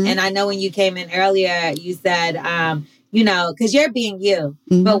self? And I know when you came in earlier, you said, you know, because you're being you.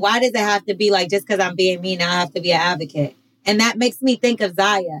 But why does it have to be like, just because I'm being me, now I have to be an advocate? And that makes me think of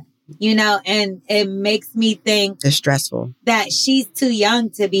Zaya. You know, and it makes me think it's stressful that she's too young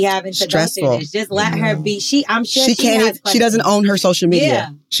to be having to go through this. Just let her be. I'm sure she can't. She doesn't own her social media. Yeah.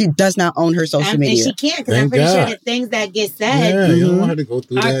 She does not own her social media. And she can't, because I'm pretty sure the things that get said you don't want her to go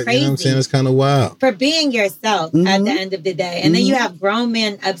through that. Crazy. You know what I'm saying? It's kind of wild. For being yourself at the end of the day. And then you have grown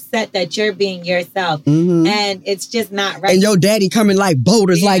men upset that you're being yourself. And it's just not right. And your daddy coming like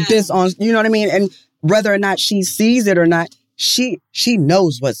boulders like this on, you know what I mean? And whether or not she sees it or not, she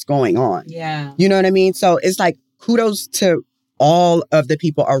knows what's going on. Yeah. You know what I mean? So it's like, kudos to all of the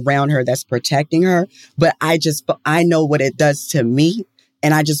people around her that's protecting her. But I know what it does to me.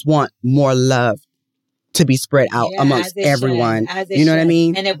 And I just want more love to be spread out amongst everyone. You know what I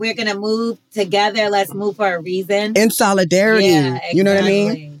mean? And if we're going to move together, let's move for a reason. In solidarity. Yeah, exactly. You know what I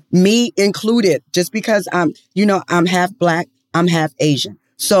mean? Me included. Just because I'm half Black, I'm half Asian.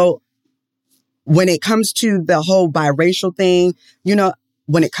 So when it comes to the whole biracial thing, you know,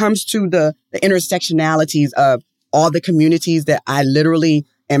 when it comes to the intersectionalities of all the communities that I literally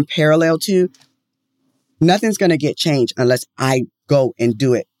am parallel to, nothing's going to get changed unless I go and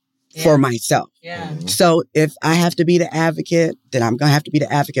do it for myself. Yeah. So if I have to be the advocate, then I'm going to have to be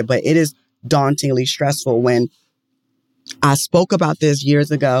the advocate. But it is dauntingly stressful when I spoke about this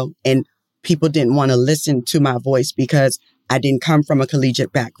years ago and people didn't want to listen to my voice because I didn't come from a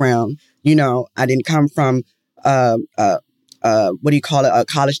collegiate background. You know, I didn't come from, a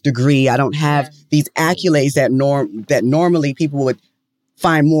college degree. I don't have these accolades that normally people would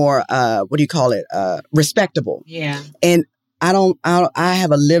find more, respectable. Yeah. And I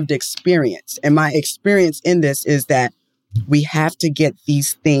have a lived experience. And my experience in this is that we have to get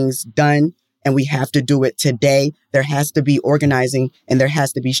these things done. And we have to do it today. There has to be organizing and there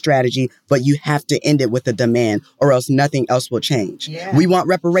has to be strategy, but you have to end it with a demand or else nothing else will change. Yeah. We want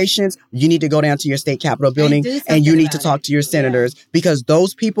reparations. You need to go down to your state capitol building and you need to talk to your senators because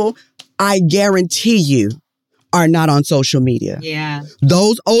those people, I guarantee you, are not on social media. Yeah.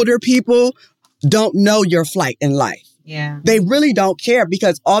 Those older people don't know your flight in life. Yeah. They really don't care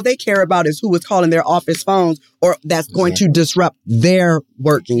because all they care about is who is calling their office phones or that's going to disrupt their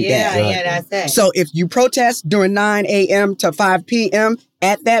working day. Yeah, that's it. So if you protest during 9 a.m. to 5 p.m.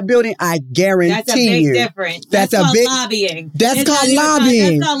 at that building, I guarantee that's a big difference. That's called lobbying. That's called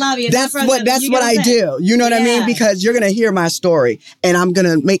lobbying. That's called lobbying. That's what I do. You know what I mean? Because you're going to hear my story and I'm going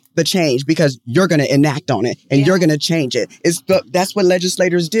to make the change because you're going to enact on it and you're going to change it. That's what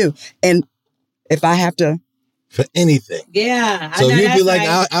legislators do. And if I have to... For anything. Yeah. So you'd be like,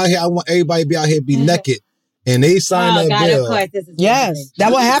 out here, I want everybody to be out here be naked. And they sign that bill. Of course, this is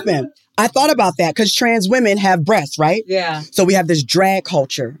that will happen. I thought about that because trans women have breasts, right? Yeah. So we have this drag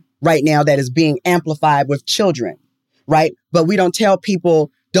culture right now that is being amplified with children, right? But we don't tell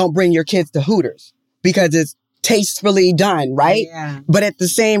people, don't bring your kids to Hooters because it's tastefully done, right? Yeah. But at the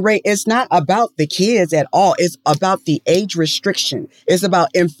same rate, it's not about the kids at all. It's about the age restriction. It's about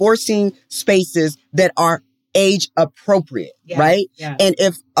enforcing spaces that are age appropriate, right? Yeah. And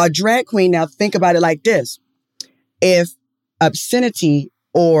if a drag queen, now think about it like this. If obscenity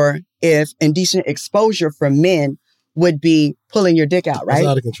or if indecent exposure for men would be pulling your dick out, right? That's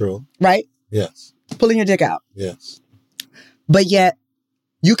out of control. Right? Yes. Pulling your dick out. Yes. But yet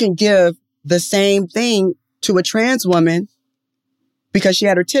you can give the same thing to a trans woman because she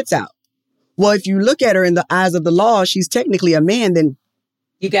had her tits out. Well, if you look at her in the eyes of the law, she's technically a man, then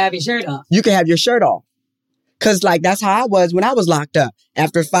you can have your shirt off. You can have your shirt off. Cause like, that's how I was when I was locked up.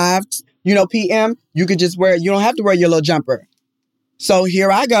 After 5, p.m., you could just you don't have to wear your little jumper. So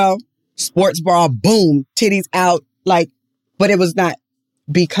here I go, sports bra, boom, titties out. But it was not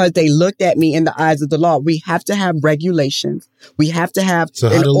because they looked at me in the eyes of the law. We have to have regulations. We have to have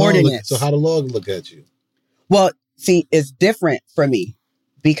an ordinance. So how the law look at you? Well, see, it's different for me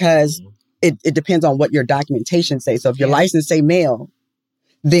because it depends on what your documentation say. So if your license say male,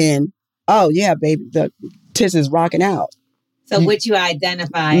 then, oh yeah, baby, the tits is rocking out. So what you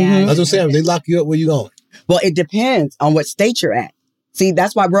identify as. I was gonna say, they lock you up, where you going? Well, it depends on what state you're at. See,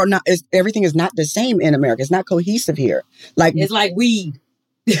 that's why everything is not the same in America. It's not cohesive here. It's like weed.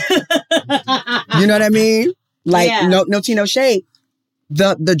 You know what I mean? No tea, no shade.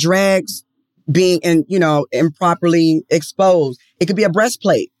 The drags being improperly exposed. It could be a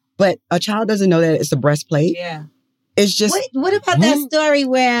breastplate, but a child doesn't know that it's a breastplate. Yeah. It's just... What about that story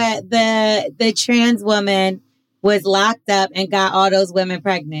where the trans woman was locked up and got all those women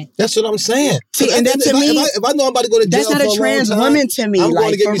pregnant? That's what I'm saying. See, and then to me... If I know I'm about to go to jail that's not a trans woman to me. I'm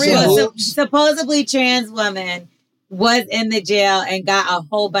going to get me some boobs. Supposedly trans woman was in the jail and got a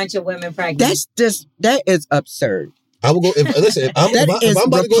whole bunch of women pregnant. That is absurd. I will go... If I'm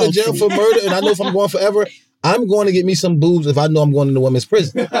about to go to jail for murder and I know if I'm going forever, I'm going to get me some boobs if I know I'm going into women's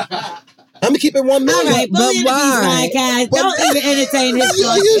prison. I'm going to keep it 1 minute. All right, but why? Don't even entertain his bullshit.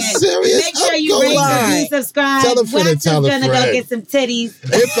 Are you serious? Make sure you rate, review, subscribe. Tell a friend Wax is going to go get some titties.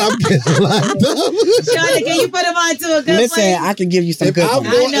 If I'm getting locked up. Shauna, can you put him on to a good Listen, place? I can give you some if good I'm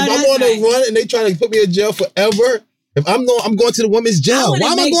ones. on a run and they trying to put me in jail forever, if I'm going to the women's jail. Why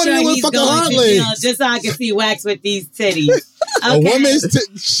am I going to the fucking hard legs? Just so I can see Wax with these titties. Okay. A woman's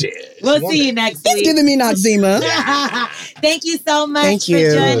shit. We'll see you next week. It's giving me Noxzema. Thank you so much for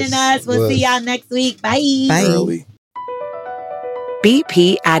joining us. We'll see y'all next week. Bye. Bye. Early.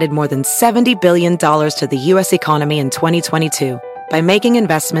 BP added more than $70 billion to the U.S. economy in 2022 by making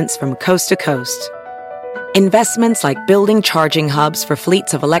investments from coast to coast. Investments like building charging hubs for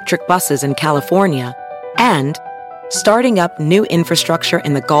fleets of electric buses in California and starting up new infrastructure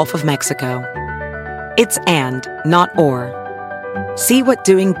in the Gulf of Mexico. It's and, not or. See what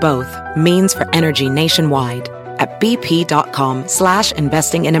doing both means for energy nationwide at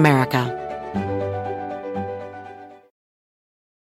bp.com/investing in America.